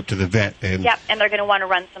a trip to the vet. Yep, and they're going to want to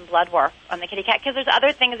run some blood work on the kitty cat because there's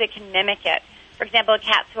other things that can mimic it. For example,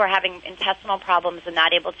 cats who are having intestinal problems and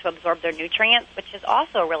not able to absorb their nutrients, which is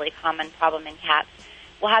also a really common problem in cats,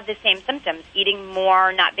 will have the same symptoms, eating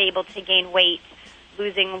more, not be able to gain weight,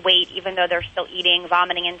 losing weight even though they're still eating,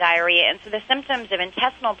 vomiting and diarrhea. And so the symptoms of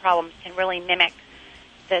intestinal problems can really mimic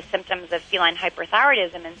the symptoms of feline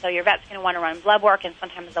hyperthyroidism, and so your vet's going to want to run blood work, and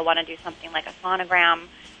sometimes they'll want to do something like a sonogram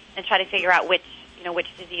and try to figure out which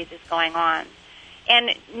disease is going on.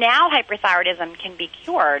 And now hyperthyroidism can be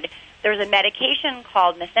cured. There's a medication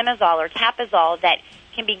called methimazole or tapazole that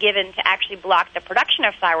can be given to actually block the production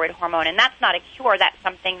of thyroid hormone, and that's not a cure. That's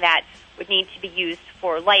something that would need to be used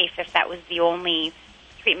for life if that was the only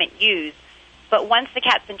treatment used. But once the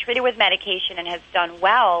cat's been treated with medication and has done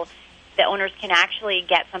well, the owners can actually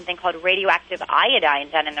get something called radioactive iodine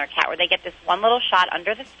done in their cat, where they get this one little shot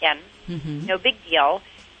under the skin, no big deal,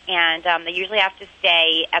 and they usually have to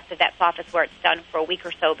stay at the vet's office where it's done for a week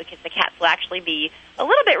or so because the cats will actually be a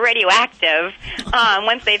little bit radioactive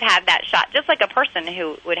once they've had that shot, just like a person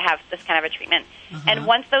who would have this kind of a treatment. And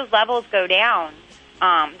once those levels go down,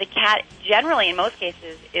 the cat generally, in most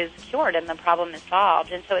cases, is cured and the problem is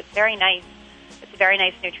solved. And so it's very nice. It's a very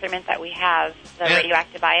nice new treatment that we have, the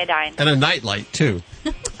radioactive iodine. And a nightlight, too.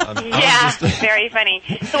 Yeah, very funny.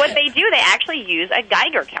 So what they do, they actually use a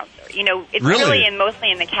Geiger counter. It's really and mostly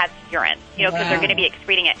in the cat's urine, because they're going to be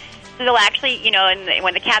excreting it. So they'll actually, and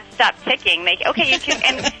when the cats stop ticking, you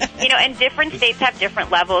can, and different states have different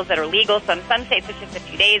levels that are legal. So in some states it's just a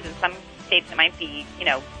few days, in some states it might be,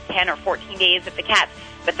 10 or 14 days of the cats.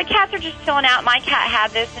 But the cats are just chilling out. My cat had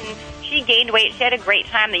this, and she gained weight. She had a great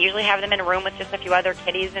time. They usually have them in a room with just a few other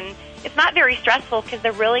kitties, and it's not very stressful because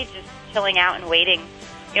they're really just chilling out and waiting,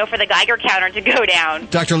 for the Geiger counter to go down.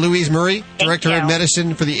 Dr. Louise Murray, Director of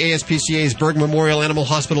Medicine for the ASPCA's Berg Memorial Animal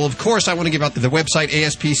Hospital. Of course, I want to give out the website,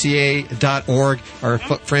 ASPCA.org. Our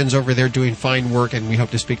friends over there doing fine work, and we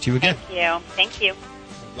hope to speak to you again. Thank you.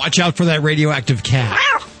 Watch out for that radioactive cat.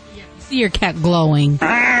 See your cat glowing.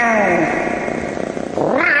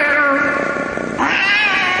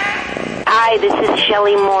 Hi, this is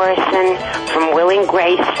Shelley Morrison from Will and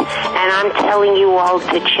Grace, and I'm telling you all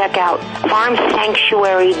to check out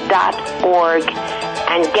farmsanctuary.org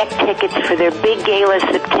and get tickets for their big gala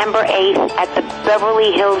September 8th at the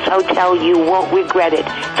Beverly Hills Hotel. You won't regret it.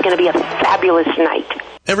 It's going to be a fabulous night.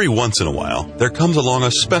 Every once in a while, there comes along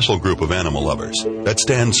a special group of animal lovers that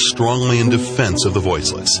stands strongly in defense of the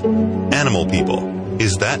voiceless. Animal People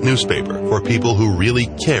is that newspaper for people who really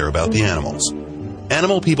care about the animals.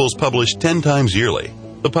 Animal People is published 10 times yearly.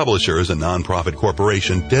 The publisher is a non-profit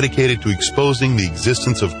corporation dedicated to exposing the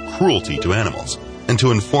existence of cruelty to animals and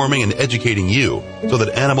to informing and educating you so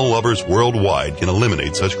that animal lovers worldwide can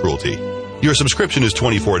eliminate such cruelty. Your subscription is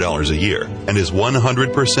 $24 a year and is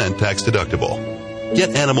 100% tax deductible.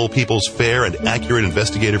 Get Animal People's fair and accurate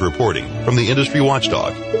investigative reporting from the industry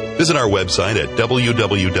watchdog. Visit our website at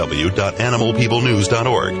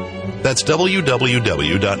www.animalpeoplenews.org. That's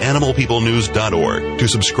www.animalpeoplenews.org to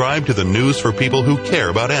subscribe to the news for people who care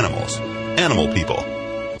about animals. Animal People.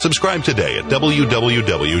 Subscribe today at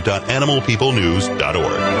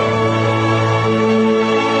www.animalpeoplenews.org.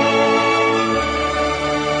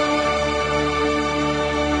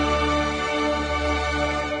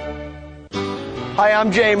 Hi,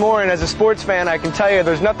 I'm Jay Moore, and as a sports fan, I can tell you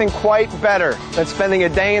there's nothing quite better than spending a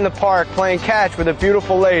day in the park playing catch with a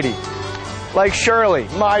beautiful lady. Like Shirley,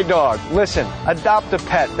 my dog. Listen, adopt a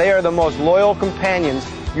pet. They are the most loyal companions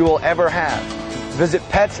you will ever have. Visit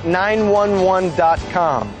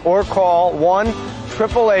pets911.com or call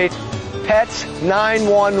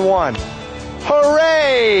 1-888-PETS911.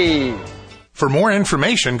 Hooray! For more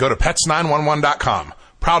information, go to pets911.com.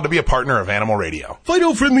 Proud to be a partner of Animal Radio.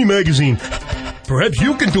 Fido Friendly Magazine. Perhaps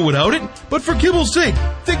you can do without it, but for kibble's sake,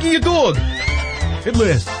 think of your dog. At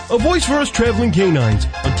last, a voice for us traveling canines.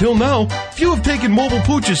 Until now, few have taken mobile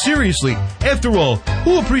pooches seriously. After all,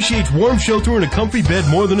 who appreciates warm shelter and a comfy bed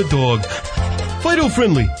more than a dog? Fido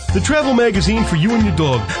Friendly, the travel magazine for you and your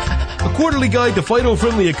dog. A quarterly guide to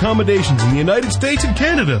Fido-friendly accommodations in the United States and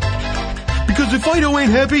Canada. Because if Fido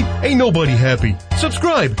ain't happy, ain't nobody happy.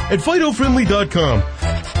 Subscribe at FidoFriendly.com.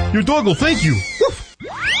 Your dog will thank you.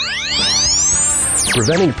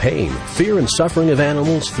 preventing pain, fear, and suffering of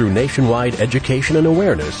animals through nationwide education and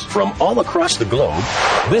awareness from all across the globe.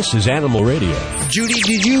 This is Animal Radio. Judy,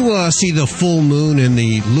 did you see the full moon and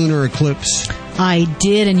the lunar eclipse? I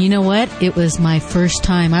did, and you know what? It was my first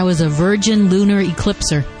time. I was a virgin lunar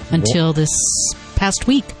eclipser until this past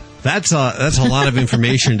week. That's a lot of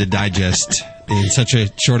information to digest in such a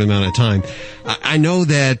short amount of time. I know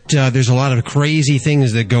that there's a lot of crazy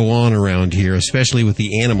things that go on around here, especially with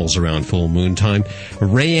the animals around full moon time.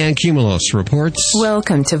 Rayanne Cumulos reports.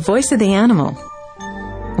 Welcome to Voice of the Animal.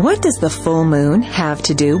 What does the full moon have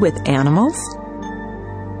to do with animals?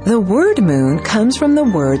 The word moon comes from the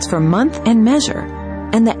words for month and measure,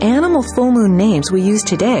 and the animal full moon names we use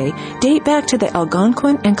today date back to the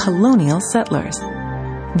Algonquin and colonial settlers.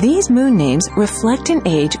 These moon names reflect an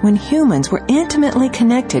age when humans were intimately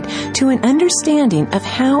connected to an understanding of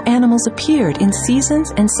how animals appeared in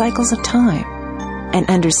seasons and cycles of time, an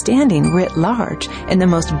understanding writ large in the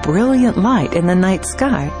most brilliant light in the night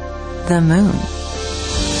sky, the moon.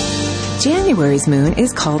 January's moon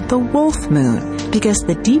is called the wolf moon because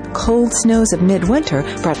the deep, cold snows of midwinter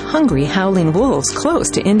brought hungry, howling wolves close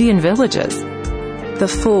to Indian villages. The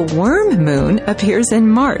full worm moon appears in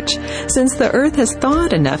March, since the earth has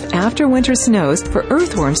thawed enough after winter snows for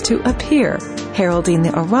earthworms to appear, heralding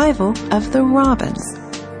the arrival of the robins.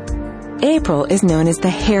 April is known as the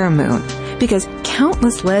hare moon because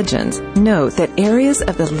countless legends note that areas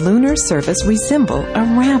of the lunar surface resemble a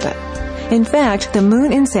rabbit. In fact, the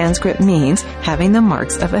moon in Sanskrit means having the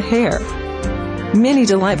marks of a hare. Many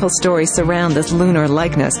delightful stories surround this lunar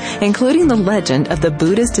likeness, including the legend of the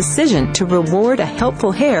Buddha's decision to reward a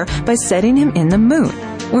helpful hare by setting him in the moon,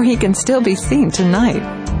 where he can still be seen tonight.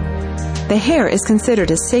 The hare is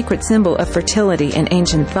considered a sacred symbol of fertility in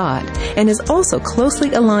ancient thought, and is also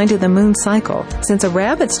closely aligned to the moon cycle, since a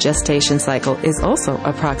rabbit's gestation cycle is also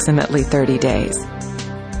approximately 30 days.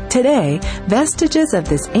 Today, vestiges of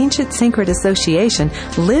this ancient sacred association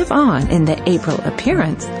live on in the April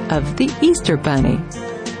appearance of the Easter Bunny.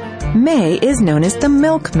 May is known as the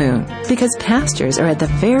milk moon because pastures are at the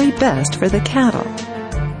very best for the cattle.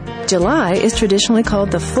 July is traditionally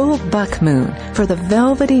called the full buck moon for the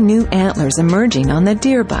velvety new antlers emerging on the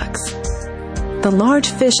deer bucks. The large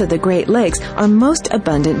fish of the Great Lakes are most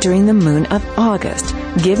abundant during the moon of August,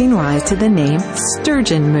 giving rise to the name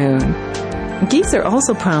sturgeon moon. Geese are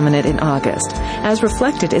also prominent in August, as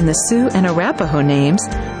reflected in the Sioux and Arapaho names,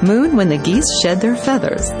 moon when the geese shed their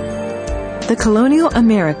feathers. The colonial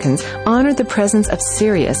Americans honored the presence of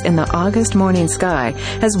Sirius in the August morning sky,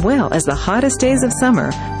 as well as the hottest days of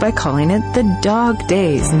summer, by calling it the Dog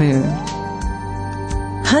Days moon.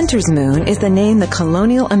 Hunter's moon is the name the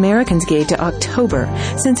colonial Americans gave to October,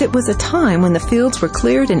 since it was a time when the fields were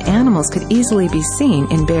cleared and animals could easily be seen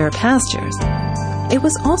in bare pastures. It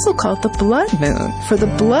was also called the blood moon for the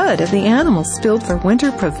blood of the animals spilled for winter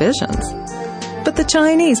provisions. But the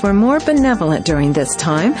Chinese were more benevolent during this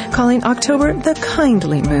time, calling October the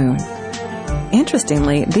kindly moon.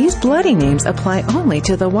 Interestingly, these bloody names apply only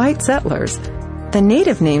to the white settlers. The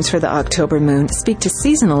native names for the October moon speak to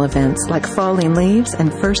seasonal events like falling leaves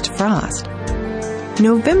and first frost.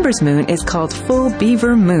 November's moon is called full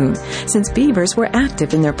beaver moon, since beavers were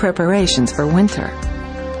active in their preparations for winter.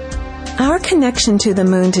 Our connection to the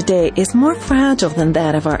moon today is more fragile than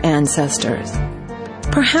that of our ancestors.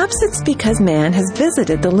 Perhaps it's because man has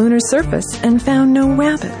visited the lunar surface and found no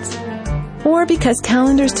rabbits. Or because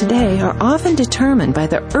calendars today are often determined by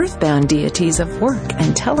the earthbound deities of work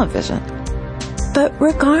and television. But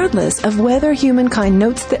regardless of whether humankind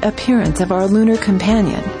notes the appearance of our lunar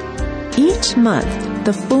companion, each month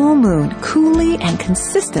the full moon coolly and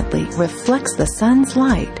consistently reflects the sun's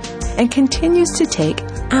light and continues to take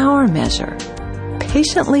our measure,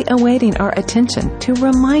 patiently awaiting our attention to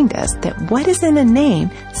remind us that what is in a name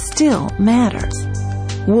still matters.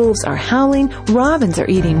 Wolves are howling, robins are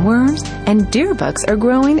eating worms, and deerbucks are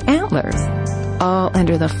growing antlers, all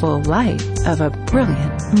under the full light of a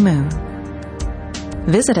brilliant moon.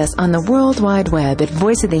 Visit us on the World Wide Web at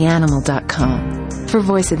voiceoftheanimal.com. For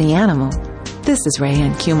Voice of the Animal, this is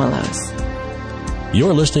Rayanne Cumulos.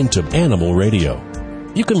 You're listening to Animal Radio.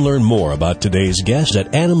 You can learn more about today's guest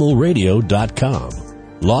at animalradio.com.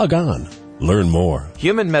 Log on. Learn more.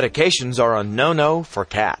 Human medications are a no-no for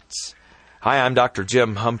cats. Hi, I'm Dr.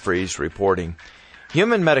 Jim Humphreys reporting.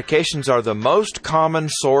 Human medications are the most common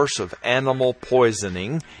source of animal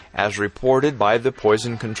poisoning, as reported by the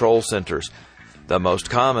Poison Control Centers. The most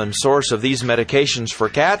common source of these medications for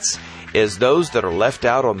cats is those that are left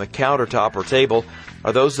out on the countertop or table,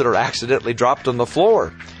 or those that are accidentally dropped on the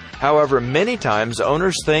floor. However, many times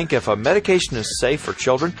owners think if a medication is safe for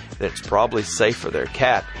children, then it's probably safe for their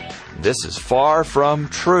cat. This is far from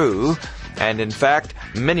true, and in fact,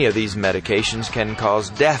 many of these medications can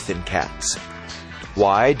cause death in cats.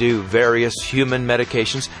 Why do various human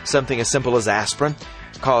medications, something as simple as aspirin,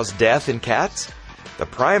 cause death in cats? The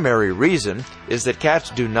primary reason is that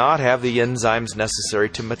cats do not have the enzymes necessary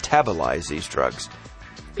to metabolize these drugs.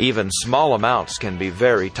 Even small amounts can be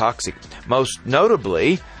very toxic. Most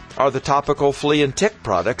notably are the topical flea and tick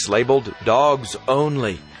products labeled dogs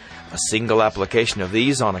only. A single application of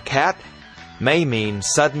these on a cat may mean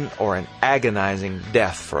sudden or an agonizing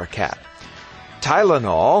death for a cat.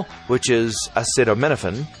 Tylenol, which is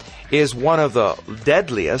acetaminophen, is one of the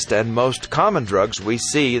deadliest and most common drugs we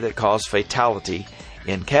see that cause fatality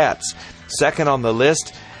in cats. Second on the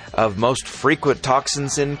list of most frequent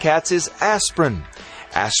toxins in cats is aspirin.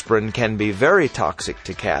 Aspirin can be very toxic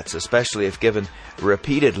to cats, especially if given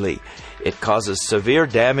repeatedly. It causes severe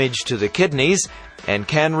damage to the kidneys and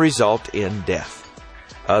can result in death.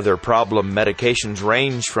 Other problem medications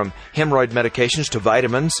range from hemorrhoid medications to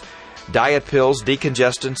vitamins, diet pills,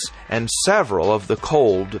 decongestants, and several of the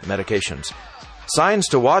cold medications. Signs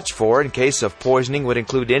to watch for in case of poisoning would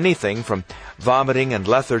include anything from vomiting and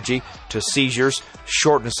lethargy to seizures,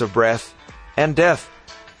 shortness of breath, and death.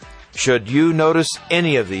 Should you notice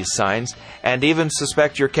any of these signs and even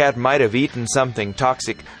suspect your cat might have eaten something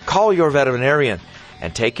toxic, call your veterinarian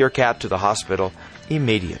and take your cat to the hospital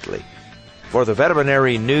immediately. For the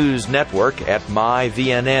Veterinary News Network at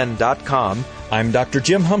myvnn.com, I'm Dr.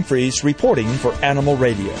 Jim Humphreys reporting for Animal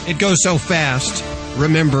Radio. It goes so fast.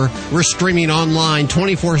 Remember, we're streaming online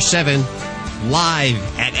 24/7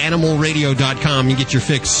 live at animalradio.com. You get your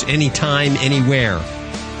fix anytime, anywhere.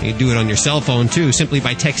 You can do it on your cell phone, too, simply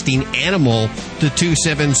by texting ANIMAL to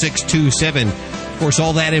 27627. Of course,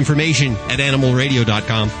 all that information at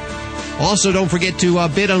animalradio.com. Also, don't forget to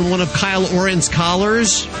bid on one of Kyle Oren's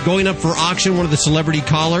collars, going up for auction, one of the celebrity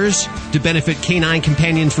collars, to benefit Canine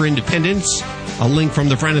Companions for Independence. A link from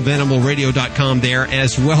the friend of animalradio.com there,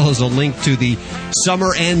 as well as a link to the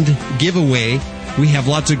Summer End giveaway. We have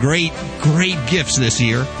lots of great gifts this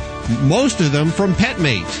year, most of them from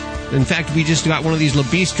PetMate. In fact, we just got one of these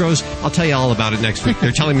Labistros. I'll tell you all about it next week.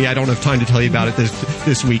 They're telling me I don't have time to tell you about it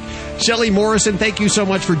this week. Shelley Morrison, thank you so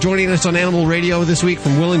much for joining us on Animal Radio this week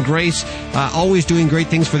from Will and Grace. Always doing great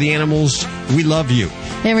things for the animals. We love you.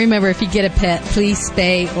 And remember, if you get a pet, please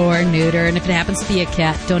spay or neuter. And if it happens to be a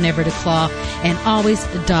cat, don't ever declaw. And always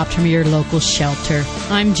adopt from your local shelter.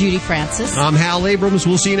 I'm Judy Francis. I'm Hal Abrams.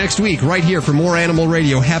 We'll see you next week right here for more Animal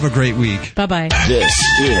Radio. Have a great week. Bye-bye. This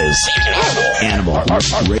is Animal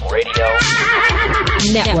Radio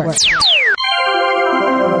Network.